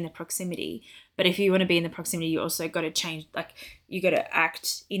to be in the proximity, but if you want to be in the proximity, you also got to change. Like you got to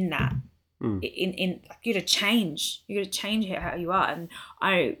act in that. In you got to change. You got to change how you are. And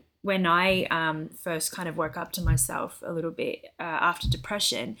when I first kind of woke up to myself a little bit after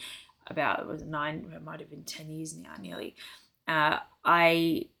depression, it might have been 10 years now, nearly.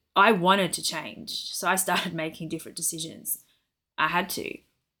 I wanted to change, so I started making different decisions. I had to.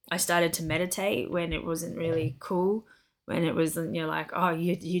 I started to meditate when it wasn't really cool, when it was, like, oh,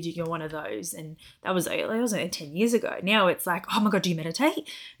 you're one of those, and that was only 10 years ago. Now it's like, oh my God, do you meditate?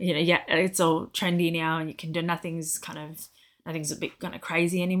 Yeah, it's all trendy now, and you can do nothing's a bit kind of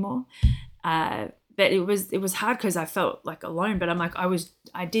crazy anymore. But it was hard because I felt like alone. But I'm like, I was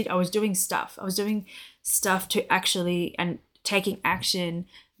doing stuff. I was doing stuff to actually and taking action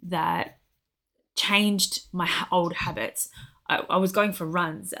that changed my old habits. I was going for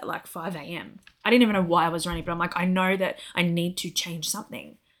runs at like 5 a.m. I didn't even know why I was running, but I'm like, I know that I need to change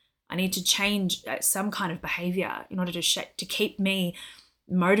something. I need to change some kind of behavior in order to keep me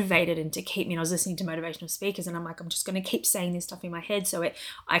motivated and to keep me. And I was listening to motivational speakers, and I'm like, I'm just going to keep saying this stuff in my head so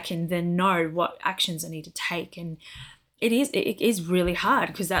I can then know what actions I need to take. And it is really hard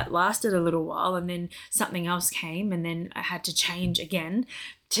because that lasted a little while, and then something else came, and then I had to change again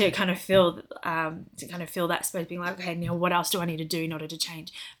to kind of fill that space, being like, okay, now what else do I need to do in order to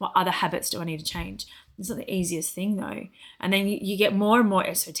change? What other habits do I need to change? It's not the easiest thing though. And then you get more and more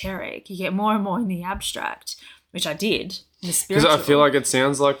esoteric. You get more and more in the abstract, which I did. Because I feel like it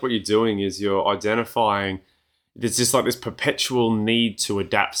sounds like what you're doing is you're identifying there's just like this perpetual need to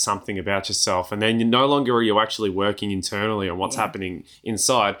adapt something about yourself, and then no longer are you actually working internally on what's happening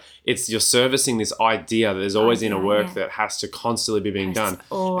inside. It's you're servicing this idea that there's always inner work that has to constantly be being done,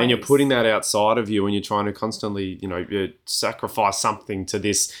 and you're putting that outside of you, and you're trying to constantly, you sacrifice something to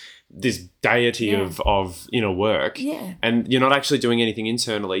this deity of inner work, and you're not actually doing anything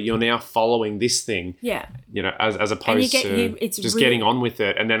internally. You're now following this thing, as opposed to just getting on with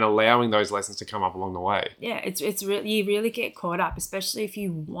it and then allowing those lessons to come up along the way. It's really, you really get caught up, especially if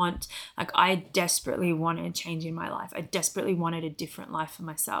you want, like, I desperately wanted a change in my life. I desperately wanted a different life for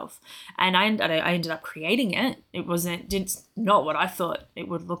myself, and I ended up creating it. It wasn't not what I thought it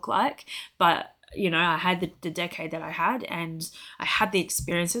would look like, but I had the decade that I had, and I had the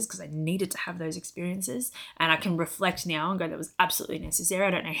experiences because I needed to have those experiences, and I can reflect now and go, that was absolutely necessary.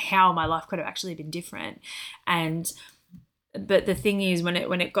 I don't know how my life could have actually been different. But the thing is, when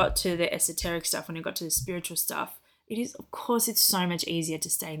it got to the esoteric stuff, when it got to the spiritual stuff, of course it's so much easier to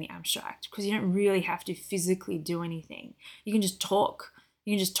stay in the abstract because you don't really have to physically do anything. You can just talk.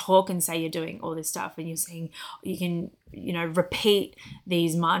 You can just talk and say you're doing all this stuff, and you're saying, you can, repeat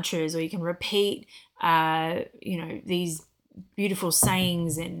these mantras, or you can repeat, these beautiful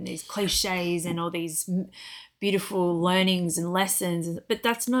sayings and these cliches and all these beautiful learnings and lessons. But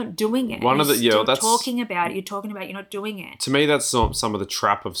that's not doing it. That's talking about it. You're talking about it, you're not doing it. To me, that's some of the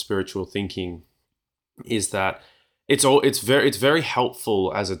trap of spiritual thinking, is that it's very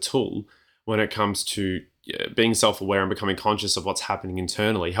helpful as a tool when it comes to being self-aware and becoming conscious of what's happening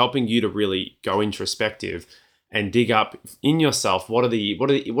internally, helping you to really go introspective and dig up in yourself what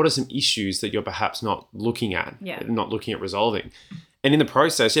are some issues that you're perhaps not looking at, not looking at resolving. And in the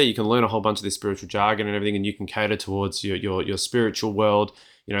process, yeah, you can learn a whole bunch of this spiritual jargon and everything, and you can cater towards your spiritual world,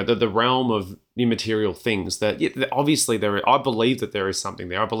 the realm of immaterial things that, obviously I believe that there is something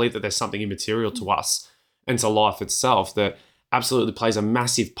there. I believe that there's something immaterial to us and to life itself that absolutely plays a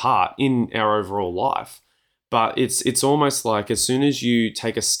massive part in our overall life. But it's almost like as soon as you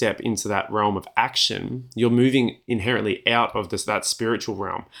take a step into that realm of action, you're moving inherently out of that spiritual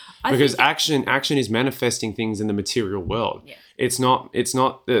realm, because action is manifesting things in the material world. Yeah. It's not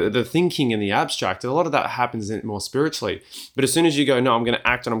the thinking in the abstract. A lot of that happens more spiritually. But as soon as you go, no, I'm going to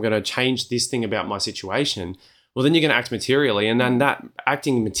act and I'm going to change this thing about my situation, well, then you're going to act materially, and then that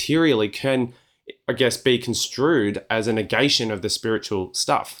acting materially can, I guess, be construed as a negation of the spiritual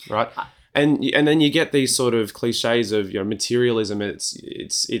stuff, right? And then you get these sort of cliches of materialism.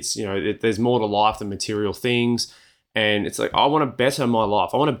 There's more to life than material things, and it's like I want to better my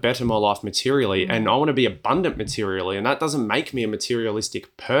life. I want to better my life materially, and I want to be abundant materially. And that doesn't make me a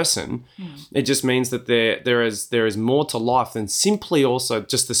materialistic person. It just means that there is more to life than simply also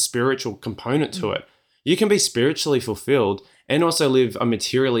just the spiritual component to it. You can be spiritually fulfilled and also live a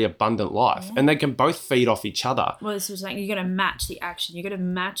materially abundant life. Yeah. And they can both feed off each other. Well, this was like, you got to match the action. You got to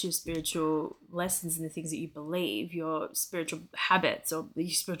match your spiritual lessons and the things that you believe, your spiritual habits or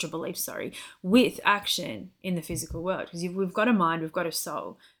your spiritual beliefs, with action in the physical world. Because we've got a mind, we've got a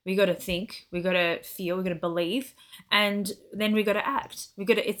soul. We got to think, we got to feel, we got to believe, and then we got to act.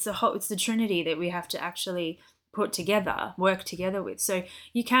 It's the Trinity that we have to actually work together with. So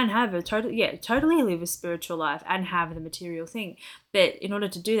you can have totally live a spiritual life and have the material thing. But in order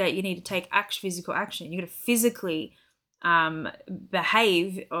to do that, you need to take physical action. You got to physically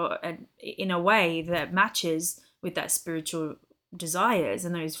behave in a way that matches with that spiritual desires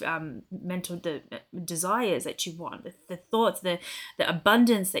and those mental desires that you want, the thoughts, the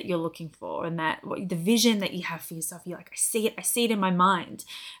abundance that you're looking for, and the vision that you have for yourself. You're like, I see it in my mind,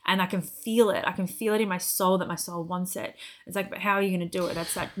 and I can feel it in my soul, that my soul wants it. It's like, but how are you going to do it?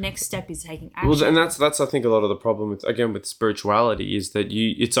 That's that next step, is taking action. Well, and that's I think a lot of the problem with spirituality is that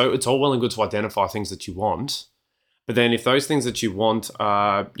it's all well and good to identify things that you want. But then if those things that you want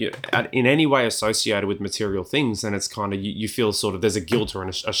are in any way associated with material things, then it's kind of, you feel sort of there's a guilt or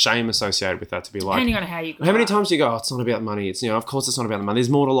a shame associated with that, to be like, depending on how you go. How many times do you go, it's not about money. It's, of course it's not about the money.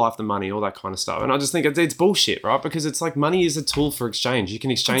 There's more to life than money, all that kind of stuff. And I just think it's bullshit, right? Because it's like money is a tool for exchange. You can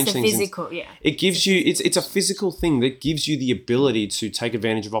exchange things. It's physical, It gives you, it's a physical thing that gives you the ability to take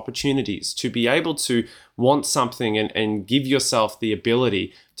advantage of opportunities, to be able to want something and give yourself the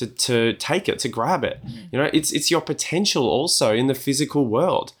ability to take it, to grab it. It's your potential also in the physical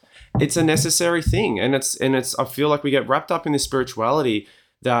world. It's a necessary thing, and it's I feel like we get wrapped up in this spirituality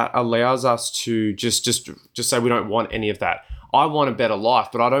that allows us to just say we don't want any of that. I want a better life,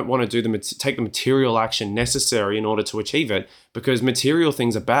 but I don't want to take the material action necessary in order to achieve it, because material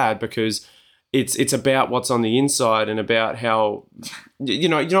things are bad, because it's about what's on the inside and about how you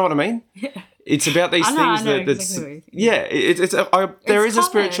know what I mean? Yeah. It's about these things there's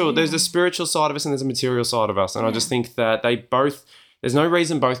a spiritual side of us and there's a material side of us. And I just think that there's no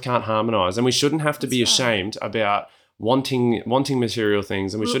reason both can't harmonize, and we shouldn't have to be ashamed about wanting material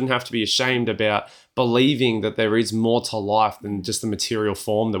things, and we shouldn't have to be ashamed about believing that there is more to life than just the material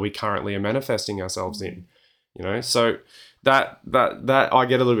form that we currently are manifesting ourselves in. So that I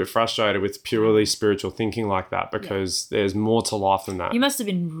get a little bit frustrated with purely spiritual thinking like that, because there's more to life than that. You must have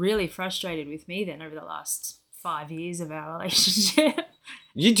been really frustrated with me then over the last 5 years of our relationship.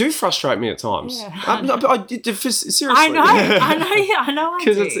 You do frustrate me at times. Yeah. Seriously. I know.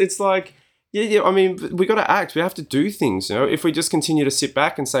 Because it's like, I mean, we got to act. We have to do things. If we just continue to sit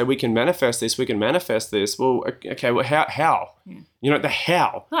back and say we can manifest this, well, okay, well, how? Yeah. The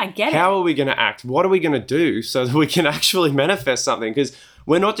how. I get it. How are we going to act? What are we going to do so that we can actually manifest something? Because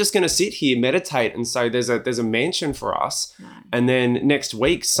we're not just going to sit here, meditate, and say there's a mansion for us, and then next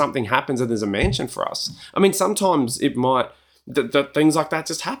week something happens and there's a mansion for us. I mean, sometimes it might things like that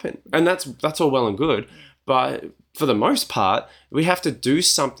just happen, and that's all well and good, but for the most part, we have to do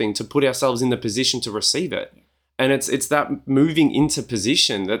something to put ourselves in the position to receive it. And it's that moving into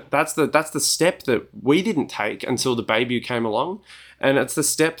position that's the step that we didn't take until the baby came along. And it's the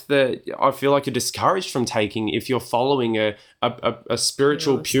step that I feel like you're discouraged from taking if you're following a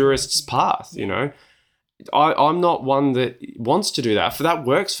spiritual purist's path, I'm not one that wants to do that. If that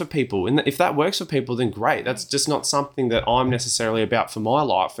works for people, and if that works for people, then great. That's just not something that I'm necessarily about for my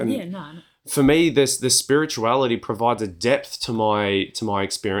life. And for me, the spirituality provides a depth to my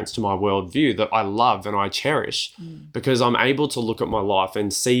experience, to my worldview that I love and I cherish, because I'm able to look at my life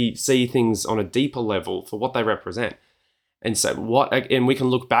and see things on a deeper level for what they represent. and say and we can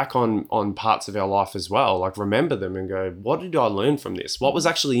look back on parts of our life as well, like remember them and go, what did I learn from this? What was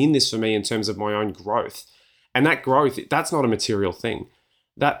actually in this for me in terms of my own growth? And that growth, that's not a material thing.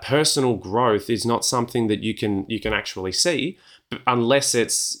 That personal growth is not something that you can actually see,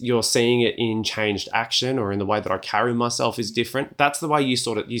 unless you're seeing it in changed action or in the way that I carry myself is different. That's the way you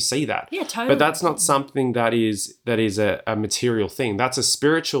see that. Yeah, totally. But that's not something that is a material thing. That's a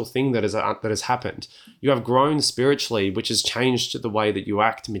spiritual thing that has happened. You have grown spiritually, which has changed the way that you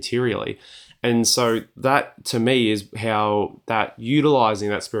act materially. And so that, to me, is how that utilizing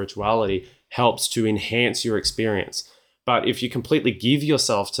that spirituality helps to enhance your experience. But if you completely give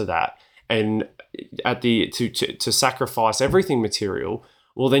yourself to that and to sacrifice everything material,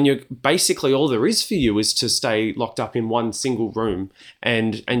 well, then you're basically, all there is for you is to stay locked up in one single room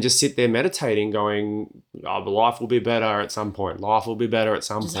and just sit there meditating, going, oh, but life will be better at some point. Life will be better at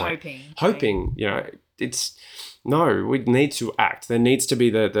some point. Hoping, no, we need to act. There needs to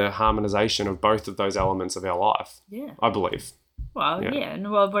be the harmonization of both of those elements of our life. Yeah, I believe. Well, yeah,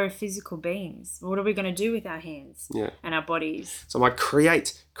 and we're physical beings. What are we going to do with our hands and our bodies? So I'm like,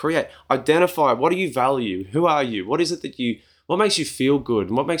 create, identify. What do you value? Who are you? What is it what makes you feel good?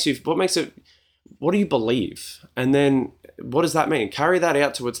 And what do you believe? And then what does that mean? Carry that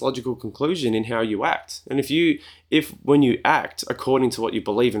out to its logical conclusion in how you act. And if when you act according to what you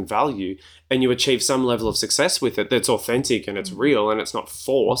believe and value, and you achieve some level of success with it, that's authentic and it's real and it's not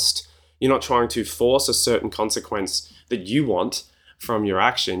forced, you're not trying to force a certain consequence that you want from your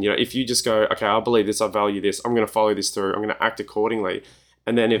action. If you just go, okay, I believe this, I value this, I'm going to follow this through, I'm going to act accordingly.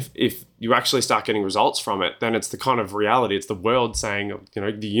 And then if you actually start getting results from it, then it's the kind of reality. It's the world saying,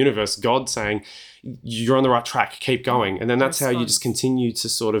 the universe, God saying, you're on the right track, keep going. And then that's how you just continue to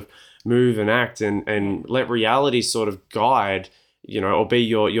sort of move and act and let reality sort of guide, or be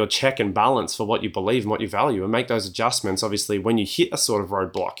your check and balance for what you believe and what you value, and make those adjustments, obviously, when you hit a sort of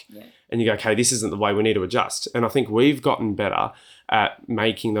roadblock. Yeah. And you go, okay, this isn't the way, we need to adjust. And I think we've gotten better at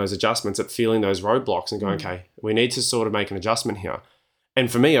making those adjustments, at feeling those roadblocks and going, okay, we need to sort of make an adjustment here.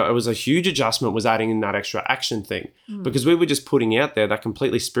 And for me, it was a huge adjustment, was adding in that extra action thing, because we were just putting out there that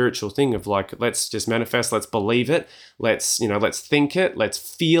completely spiritual thing of like, let's just manifest, let's believe it, let's think it, let's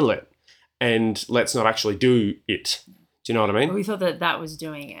feel it, and let's not actually do it. Do you know what I mean? Well, we thought that was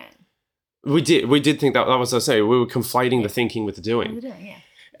doing it. We did think that was, I say, we were conflating the thinking with the doing. The doing, yeah.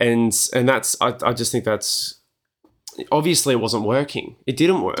 And that's, I just think that's, obviously it wasn't working. It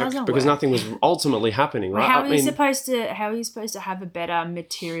didn't work because nothing was ultimately happening, right? How are you supposed to have a better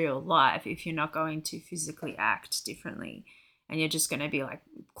material life if you're not going to physically act differently, and you're just going to be like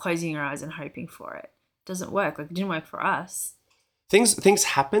closing your eyes and hoping for it? It doesn't work. Like, it didn't work for us. Things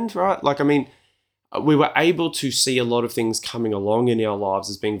happened, right? Like, I mean, we were able to see a lot of things coming along in our lives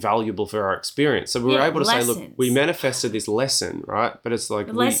as being valuable for our experience. So we were able to say, look, we manifested this lesson, right? But it's like...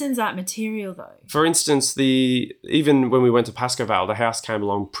 The lessons aren't material, though. For instance, even when we went to Pascoe Vale, the house came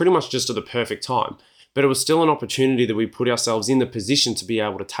along pretty much just at the perfect time. But it was still an opportunity that we put ourselves in the position to be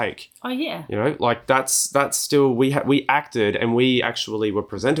able to take. Oh, yeah. Like that's still, we acted, and we actually were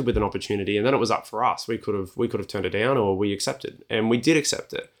presented with an opportunity, and then it was up for us. We could have turned it down, or we accepted, and we did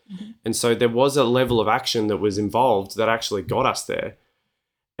accept it. Mm-hmm. And so there was a level of action that was involved that actually got us there.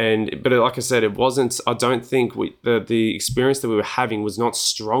 But like I said, it wasn't, I don't think the experience that we were having was not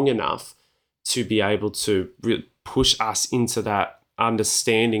strong enough to be able to push us into that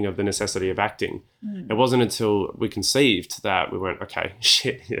understanding of the necessity of acting. It wasn't until we conceived that we went, okay,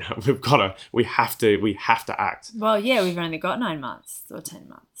 shit, we have to act. Well, yeah, we've only got 9 months or 10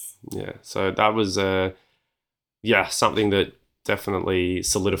 months. Yeah, so that was something that definitely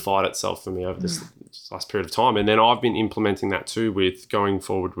solidified itself for me over this last period of time. And then I've been implementing that too, with going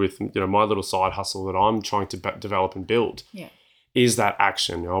forward with my little side hustle that I'm trying to develop and build. Yeah. Is that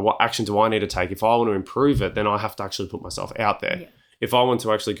action? What action do I need to take? If I want to improve it, then I have to actually put myself out there. Yeah. If I want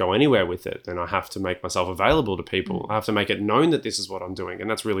to actually go anywhere with it, then I have to make myself available to people. I have to make it known that this is what I'm doing, and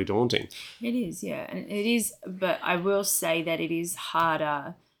that's really daunting. It is, yeah. And it is, but I will say that it is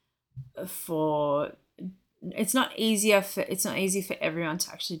harder it's not easy for everyone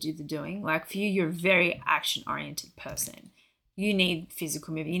to actually do the doing. Like, for you, you're a very action-oriented person. You need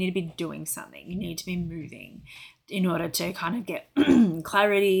physical movement. You need to be doing something. You need to be moving in order to kind of get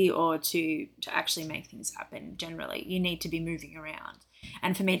clarity, or to actually make things happen. Generally, you need to be moving around.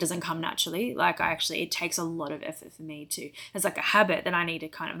 And for me, it doesn't come naturally. Like, it takes a lot of effort for me to, it's like a habit that I need to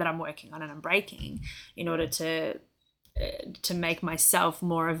that I'm working on and I'm breaking in order to to make myself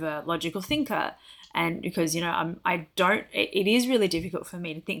more of a logical thinker. And because, it is really difficult for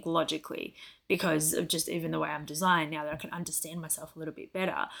me to think logically because of just even the way I'm designed now that I can understand myself a little bit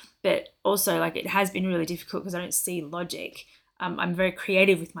better. But also, like, it has been really difficult because I don't see logic. I'm very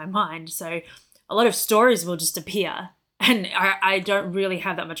creative with my mind. So a lot of stories will just appear and I don't really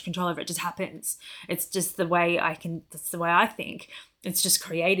have that much control over it. It just happens. It's just that's the way I think. It's just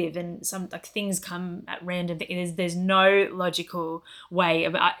creative, and some like things come at random. There's no logical way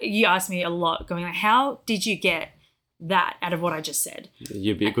of. You ask me a lot, going like, "How did you get that out of what I just said?"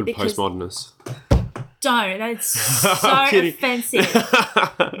 You'd be a good postmodernist. Don't. That's so offensive.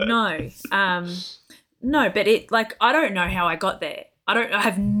 No, but I don't know how I got there.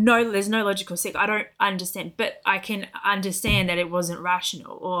 There's no logical stick. I don't understand, but I can understand that it wasn't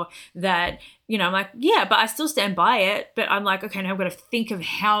rational, or that, I'm like, yeah, but I still stand by it. But I'm like, okay, now I've got to think of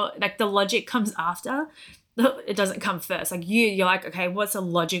how, like, the logic comes after. It doesn't come first. Like you're like, okay, what's a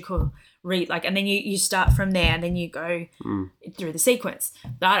logical read? Like, and then you start from there and then you go through the sequence.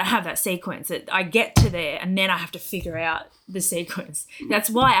 But I don't have that sequence. I get to there and then I have to figure out the sequence. That's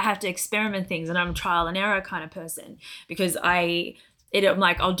why I have to experiment things, and I'm a trial and error kind of person, because I'm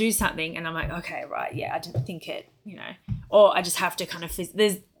like, I'll do something and I'm like, okay, right, yeah, I didn't think it, or I just have to kind of,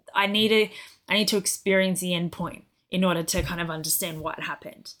 I need to experience the end point in order to kind of understand what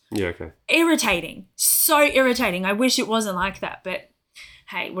happened. Yeah, okay. Irritating. So irritating. I wish it wasn't like that, but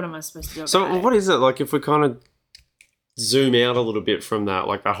hey, what am I supposed to do about it? So what is it, like, if we kind of zoom out a little bit from that,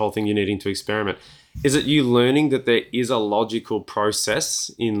 like that whole thing you're needing to experiment, is it you learning that there is a logical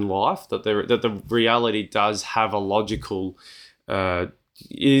process in life, that the reality does have a logical,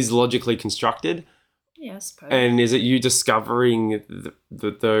 is logically constructed? Yeah, I suppose. And is it you discovering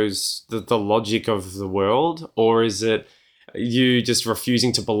the logic of the world, or is it you just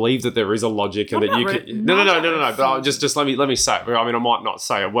refusing to believe that there is a logic and that you can? No. But just let me say it. I mean, I might not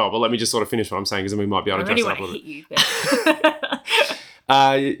say it well, but let me just sort of finish what I'm saying, because then we might be able to dress it up a little bit.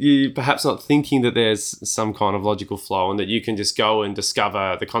 You perhaps not thinking that there's some kind of logical flow and that you can just go and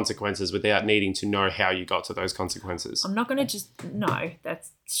discover the consequences without needing to know how you got to those consequences. I'm not going to no,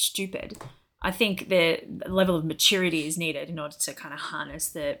 that's stupid. I think the level of maturity is needed in order to kind of harness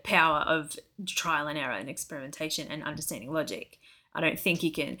the power of trial and error and experimentation and understanding logic. I don't think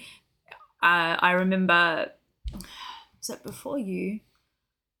you can. I remember, was that before you?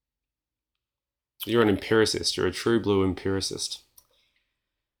 You're an empiricist. You're a true blue empiricist.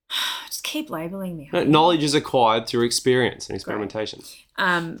 Just keep labeling me. Knowledge is acquired through experience and experimentation.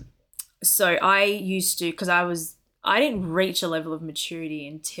 So I used to, because I didn't reach a level of maturity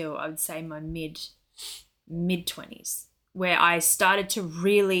until I would say my mid-20s, where I started to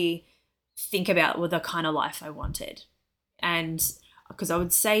really think about the kind of life I wanted. And because I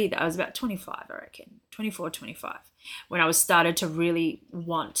would say that I was about 25, I reckon, 24, 25, when I started to really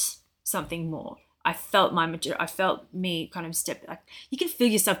want something more. I felt me kind of step, like, you can feel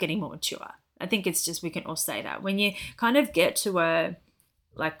yourself getting more mature. I think it's just, we can all say that. When you kind of get to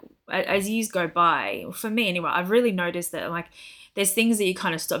like, as years go by, for me anyway, I've really noticed that, like, there's things that you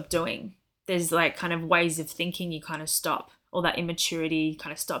kind of stop doing. There's, like, kind of ways of thinking you kind of stop. All that immaturity, you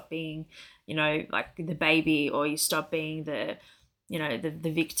kind of stop being, like the baby, or you stop being the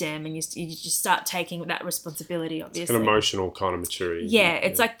victim, and you just start taking that responsibility, obviously. It's an emotional kind of maturity. Yeah,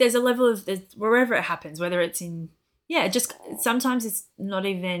 it's like there's a level of, wherever it happens, whether it's in, just sometimes it's not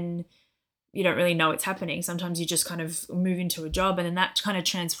even, you don't really know it's happening. Sometimes you just kind of move into a job, and then that kind of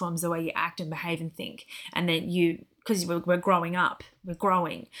transforms the way you act and behave and think. And then because we're growing up, we're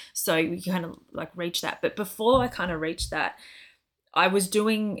growing. So we kind of like reach that. But before I kind of reached that, I was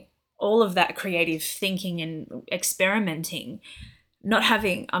doing all of that creative thinking and experimenting,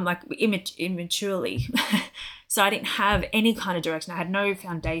 I'm like immaturely. So I didn't have any kind of direction. I had no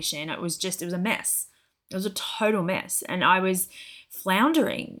foundation. It was a mess. It was a total mess. And I was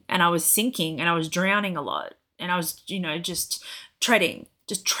floundering, and I was sinking, and I was drowning a lot, and I was just treading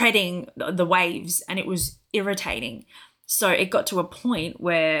the waves, and it was irritating. So it got to a point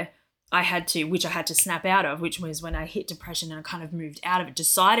where I had to snap out of, which was when I hit depression, and I kind of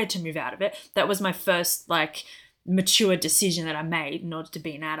decided to move out of it. That was my first, like, mature decision that I made in order to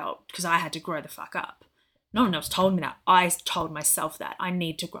be an adult, because I had to grow the fuck up. No one else told me that. I told myself that I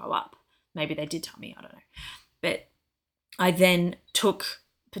need to grow up. Maybe they did tell me, I don't know. But I then took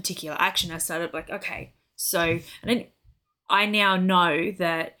particular action. I started like, okay, so I now know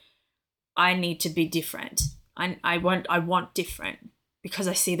that I need to be different. I want different, because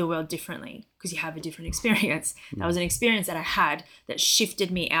I see the world differently, because you have a different experience. That was an experience that I had that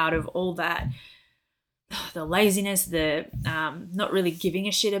shifted me out of all that, the laziness, the not really giving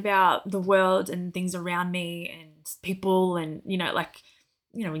a shit about the world and things around me, and people, and like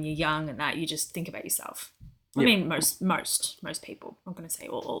when you're young and that, you just think about yourself. I Yeah. mean, most people. I'm not going to say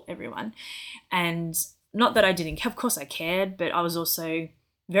everyone, and not that I didn't. Of course, I cared, but I was also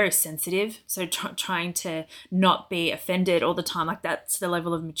very sensitive. So trying to not be offended all the time, like that's the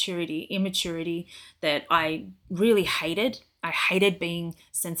level of immaturity that I really hated. I hated being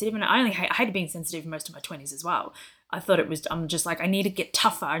sensitive, and I hated being sensitive most of my 20s as well. I thought I'm just like, I need to get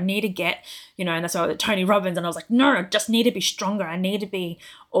tougher. I need to get, and that's why I was Tony Robbins, and I was like, no, I just need to be stronger. I need to be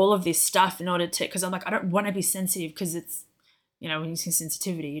all of this stuff in order to, because I'm like, I don't want to be sensitive, because it's, when you see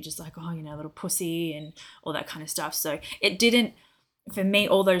sensitivity, you're just like, oh, little pussy and all that kind of stuff. So it didn't, for me,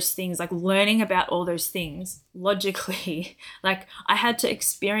 all those things, like learning about all those things logically, like I had to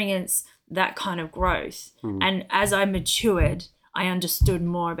experience that kind of growth. And as I matured, I understood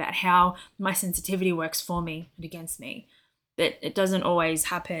more about how my sensitivity works for me and against me. But it doesn't always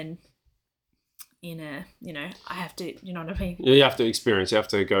happen in a, I have to, you know what I mean? You have to experience, you have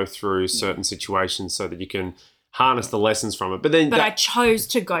to go through certain situations so that you can harness the lessons from it. But I chose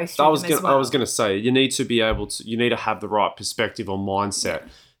to go through them as well. I was going to say, you need to have the right perspective or mindset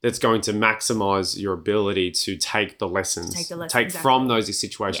that's going to maximize your ability to take the lessons, from those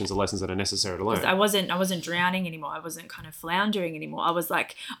situations, the lessons that are necessary to learn. I wasn't drowning anymore. I wasn't kind of floundering anymore. I was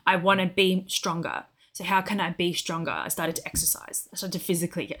like, I want to be stronger. So how can I be stronger? I started to exercise. I started to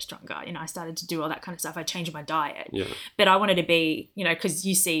physically get stronger. I started to do all that kind of stuff. I changed my diet. Yeah. But I wanted to be, because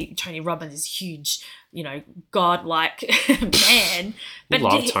you see Tony Robbins is huge, godlike man. But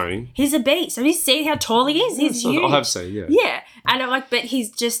love Tony. He's a beast. Have you seen how tall he is? He's huge. I have seen, yeah. Yeah. And I'm like, but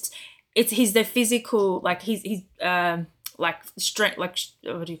he's just, he's the physical, like he's like strength, like,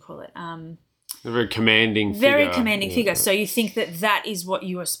 what do you call it? A very commanding figure. So you think that is what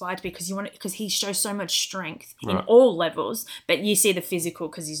you aspire to be, because he shows so much strength in all levels, but you see the physical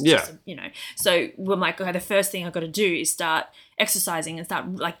because he's just, So we're like, okay, the first thing I've got to do is start exercising and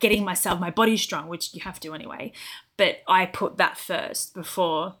start like getting my body strong, which you have to anyway. But I put that first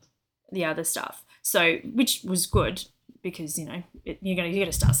before the other stuff. So, which was good because, you got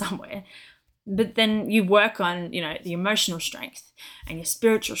to start somewhere. But then you work on, the emotional strength and your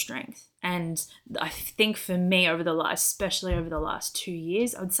spiritual strength. And I think for me especially over the last 2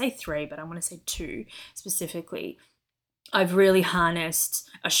 years, I would say 3, but I want to say 2 specifically, I've really harnessed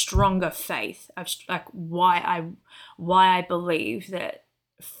a stronger faith. Like why I believe that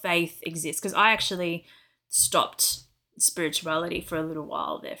faith exists. Because I actually stopped spirituality for a little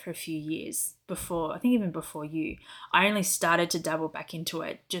while there, for a few years before, I think even before you. I only started to dabble back into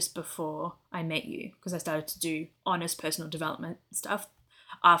it just before I met you, because I started to do honest personal development stuff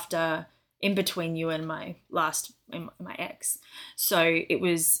in between you and my ex. So it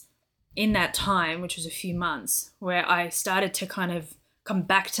was in that time, which was a few months, where I started to kind of come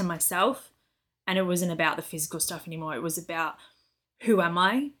back to myself, and it wasn't about the physical stuff anymore. It was about who am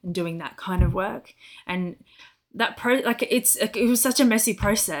I, and doing that kind of work. And that it was such a messy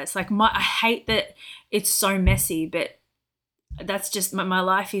process. Like I hate that it's so messy, but that's just my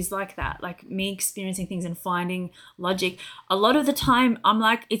life is like that. Like me experiencing things and finding logic. A lot of the time I'm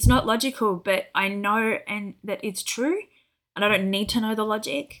like, it's not logical, but I know and that it's true, and I don't need to know the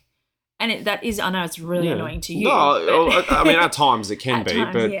logic. And I know it's really annoying to you. No, I mean at times it can be,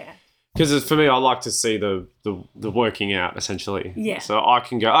 times, but because for me, I like to see the working out essentially. Yeah. So I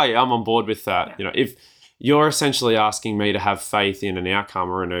can go, oh yeah, I'm on board with that. Yeah. If you're essentially asking me to have faith in an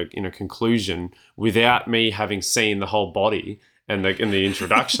outcome or in a conclusion without me having seen the whole body and in the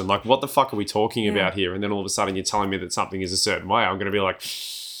introduction, like what the fuck are we talking about here? And then all of a sudden you're telling me that something is a certain way. I'm going to be like,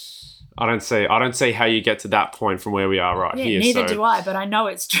 I don't see how you get to that point from where we are here. Neither do I, but I know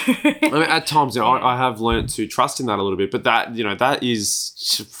it's true. I mean, at times, I have learned to trust in that a little bit, but that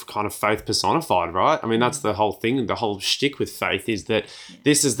is kind of faith personified, right? I mean, that's the whole thing. The whole shtick with faith is that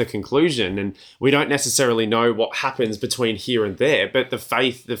this is the conclusion, and we don't necessarily know what happens between here and there. But the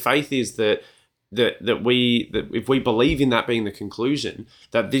faith is that if we believe in that being the conclusion,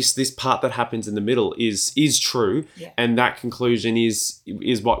 that this part that happens in the middle is true, and that conclusion is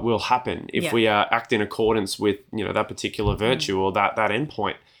what will happen if we act in accordance with that particular virtue or that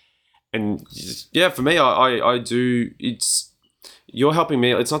endpoint. And for me, I do. You're helping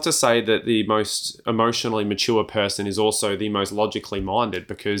me. It's not to say that the most emotionally mature person is also the most logically minded,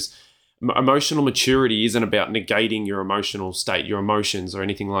 because emotional maturity isn't about negating your emotional state, your emotions or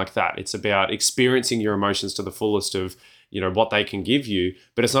anything like that. It's about experiencing your emotions to the fullest of, what they can give you,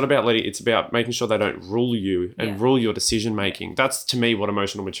 but it's not about it's about making sure they don't rule you and rule your decision making. That's to me what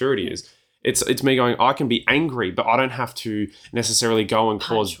emotional maturity is. It's me going, I can be angry, but I don't have to necessarily go and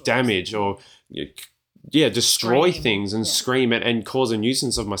cause damage or destroy things and scream and cause a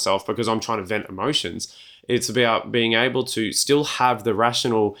nuisance of myself because I'm trying to vent emotions. It's about being able to still have the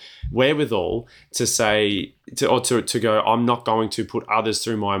rational wherewithal to say, to go, I'm not going to put others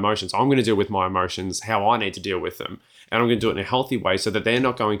through my emotions. I'm going to deal with my emotions how I need to deal with them. And I'm going to do it in a healthy way so that they're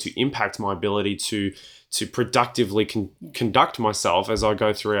not going to impact my ability to productively conduct myself as I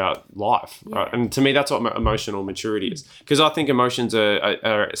go throughout life. Right? And to me, that's what emotional maturity is. Because I think emotions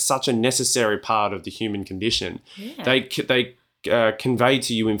are such a necessary part of the human condition. Yeah. They convey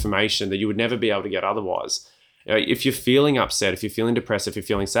to you information that you would never be able to get otherwise. If you're feeling upset, if you're feeling depressed, if you're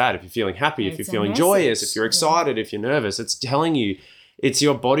feeling sad, if you're feeling happy, if you're feeling joyous, if you're excited, if you're nervous, it's telling you, it's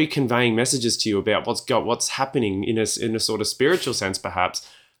your body conveying messages to you about what's happening in a sort of spiritual sense, perhaps,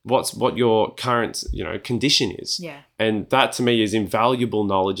 what your current condition is. And that to me is invaluable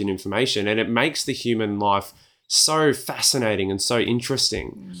knowledge and information, and it makes the human life so fascinating and so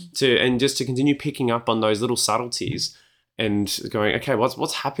interesting to continue picking up on those little subtleties and going, okay,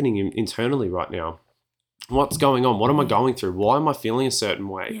 what's happening internally right now? What's going on? What am I going through? Why am I feeling a certain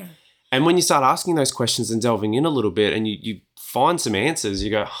way? And when you start asking those questions and delving in a little bit, and you find some answers, you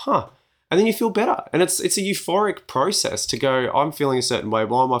go, and then you feel better. And it's a euphoric process to go, I'm feeling a certain way.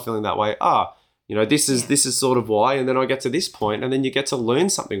 Why am I feeling that way? This is sort of why. And then I get to this point, and then you get to learn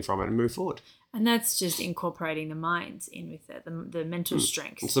something from it and move forward. And that's just incorporating the mind in with it, the mental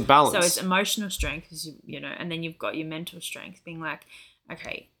strength. It's a balance. So it's emotional strength, and then you've got your mental strength being like,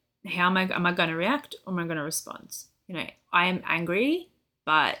 okay, how am I going to react, or am I going to respond? I am angry,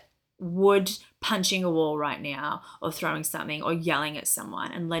 but would punching a wall right now or throwing something or yelling at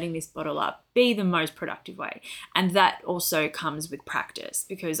someone and letting this bottle up be the most productive way? And that also comes with practice,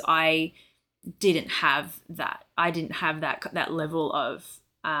 because I didn't have that. I didn't have that level of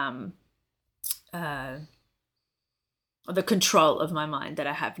the control of my mind that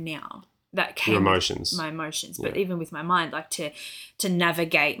I have now. That came Your emotions. My emotions. But even with my mind, like to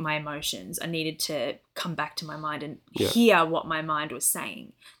navigate my emotions, I needed to come back to my mind and hear what my mind was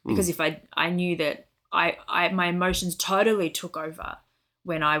saying. Because if I knew that my emotions totally took over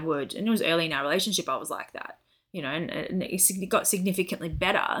when I would, and it was early in our relationship, I was like that, and it got significantly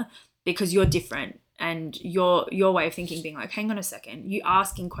better because you're different. And your way of thinking being like, hang on a second, you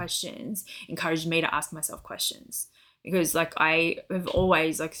asking questions encouraged me to ask myself questions. Because I have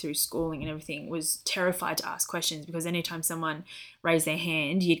always, through schooling and everything, was terrified to ask questions, because anytime someone raised their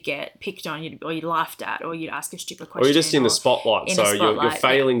hand, you'd get picked on, or you'd laughed at, or you'd ask a stupid question. Or you're just in the spotlight, so your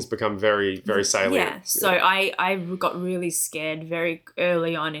failings become very, very salient. Yeah, so I got really scared very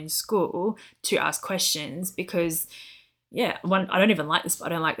early on in school to ask questions, because I don't even like I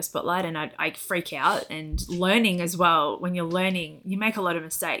don't like the spotlight, and I freak out. And learning as well, when you're learning, you make a lot of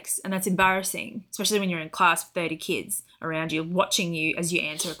mistakes, and that's embarrassing, especially when you're in class with 30 kids around you watching you as you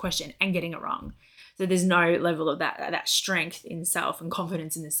answer a question and getting it wrong. So there's no level of that strength in self and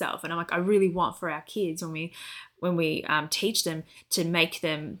confidence in the self. And I'm like, I really want for our kids, when we teach them, to make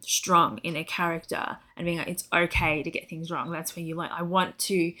them strong in their character and being like, it's okay to get things wrong. That's where you learn.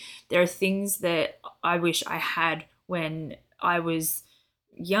 There are things that I wish I had when I was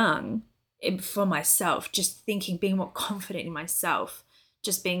young for myself, just being more confident in myself,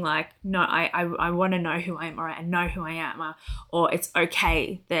 just being like, no, I want to know who I am, or I know who I am, or it's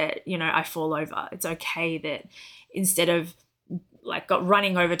okay that, I fall over. It's okay that instead of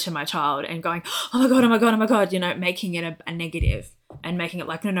running over to my child and going, oh my God, oh my God, oh my God, making it a negative and making it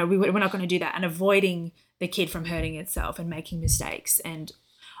like, no, we're not going to do that, and avoiding the kid from hurting itself and making mistakes. And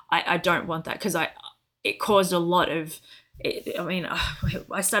I don't want that, because it caused a lot of,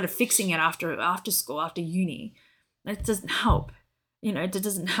 I started fixing it after school, after uni. That doesn't help. It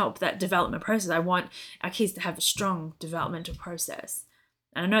doesn't help that development process. I want our kids to have a strong developmental process.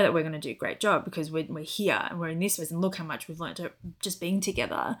 And I know that we're going to do a great job, because we're here and we're in this phase, and look how much we've learned just being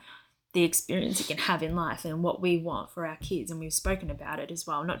together, the experience you can have in life and what we want for our kids. And we've spoken about it as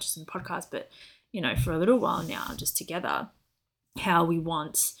well, not just in the podcast, but, for a little while now, just together, how we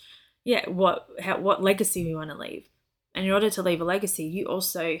want, what legacy we want to leave. And in order to leave a legacy, you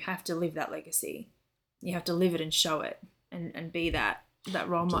also have to live that legacy. You have to live it and show it, and be that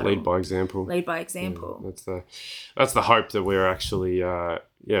role model. Lead by example. Lead by example. Yeah, that's the hope, that we're actually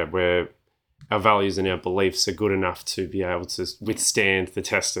where our values and our beliefs are good enough to be able to withstand the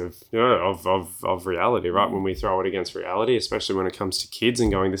test of reality, right? When we throw it against reality, especially when it comes to kids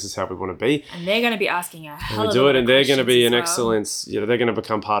and going, this is how we want to be. And they're going to be asking a hell of a lot of questions. We do it, and they're going to be an well. excellence. They're going to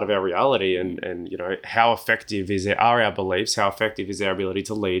become part of our reality, and how effective are our beliefs? How effective is our ability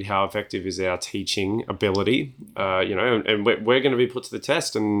to lead? How effective is our teaching ability? And we're going to be put to the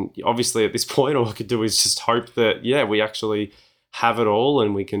test. And obviously, at this point, all I could do is just hope that we actually have it all,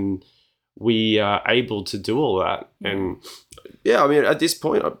 and we are able to do all that. And at this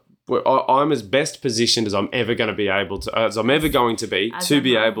point, I'm as best positioned as I'm ever going to be able to, as I'm ever going to be, As to am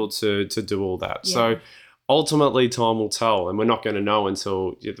be I. able to do all that. Yeah. So ultimately, time will tell, and we're not going to know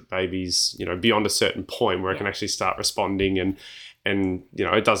until the baby's, beyond a certain point where it can actually start responding, and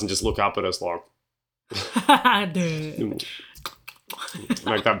it doesn't just look up at us like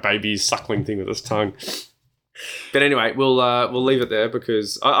like that baby suckling thing with its tongue. But anyway, we'll leave it there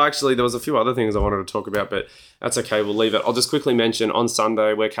because actually there was a few other things I wanted to talk about, but that's okay. We'll leave it. I'll just quickly mention on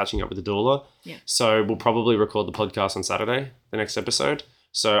Sunday we're catching up with the doula. Yeah. So we'll probably record the podcast on Saturday, the next episode.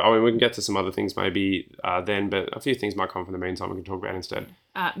 So I mean we can get to some other things maybe then, but a few things might come from the meantime we can talk about instead.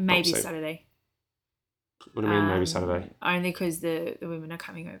 Maybe Obviously. Saturday. What do you mean maybe Saturday? Only because the women are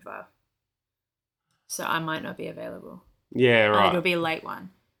coming over, so I might not be available. Yeah, right. It'll be a late one.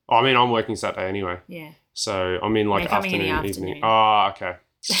 I mean I'm working Saturday anyway. Yeah. So I mean like They're coming in the afternoon, evening. afternoon.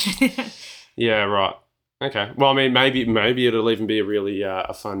 Oh, okay. Yeah, right. Okay. Well, I mean, maybe it'll even be a really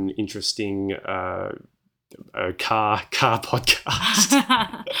a fun, interesting car podcast.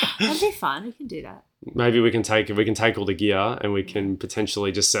 That'd be fun. We can do that. Maybe we can take all the gear and we can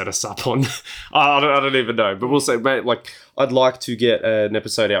potentially just set us up on. I don't even know, but we'll say. Mate, like I'd like to get an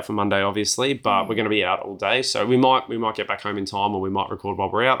episode out for Monday, obviously, but we're going to be out all day, so we might get back home in time, or we might record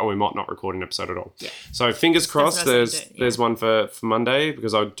while we're out, or we might not record an episode at all. Yeah. So fingers crossed. There's one for Monday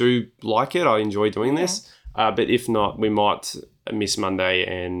because I do like it. I enjoy doing this. But if not, we might miss Monday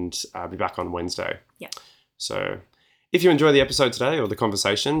and be back on Wednesday. Yeah. So if you enjoy the episode today or the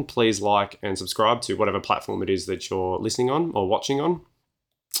conversation, please like and subscribe to whatever platform it is that you're listening on or watching on.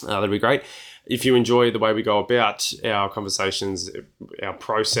 That'd be great. If you enjoy the way we go about our conversations, our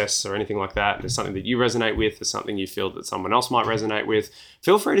process or anything like that, there's something that you resonate with, there's something you feel that someone else might resonate with,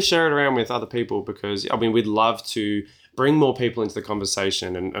 feel free to share it around with other people because, I mean, we'd love to bring more people into the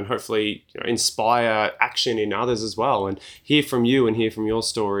conversation and hopefully inspire action in others as well and hear from you and hear from your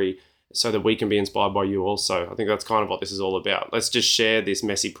story so that we can be inspired by you also. I think that's kind of what this is all about. Let's just share this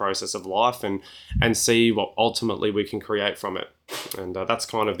messy process of life and see what ultimately we can create from it. And that's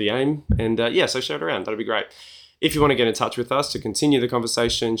kind of the aim. And so share it around. That'd be great. If you want to get in touch with us to continue the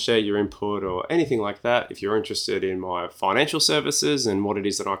conversation, share your input or anything like that, if you're interested in my financial services and what it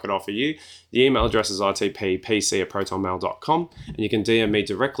is that I could offer you, the email address is itppc@protonmail.com and you can DM me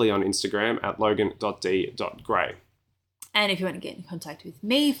directly on Instagram at logan.d.gray. And if you want to get in contact with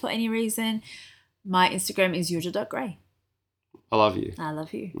me for any reason, my Instagram is yurja.gray. I love you. I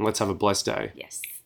love you. Let's have a blessed day. Yes.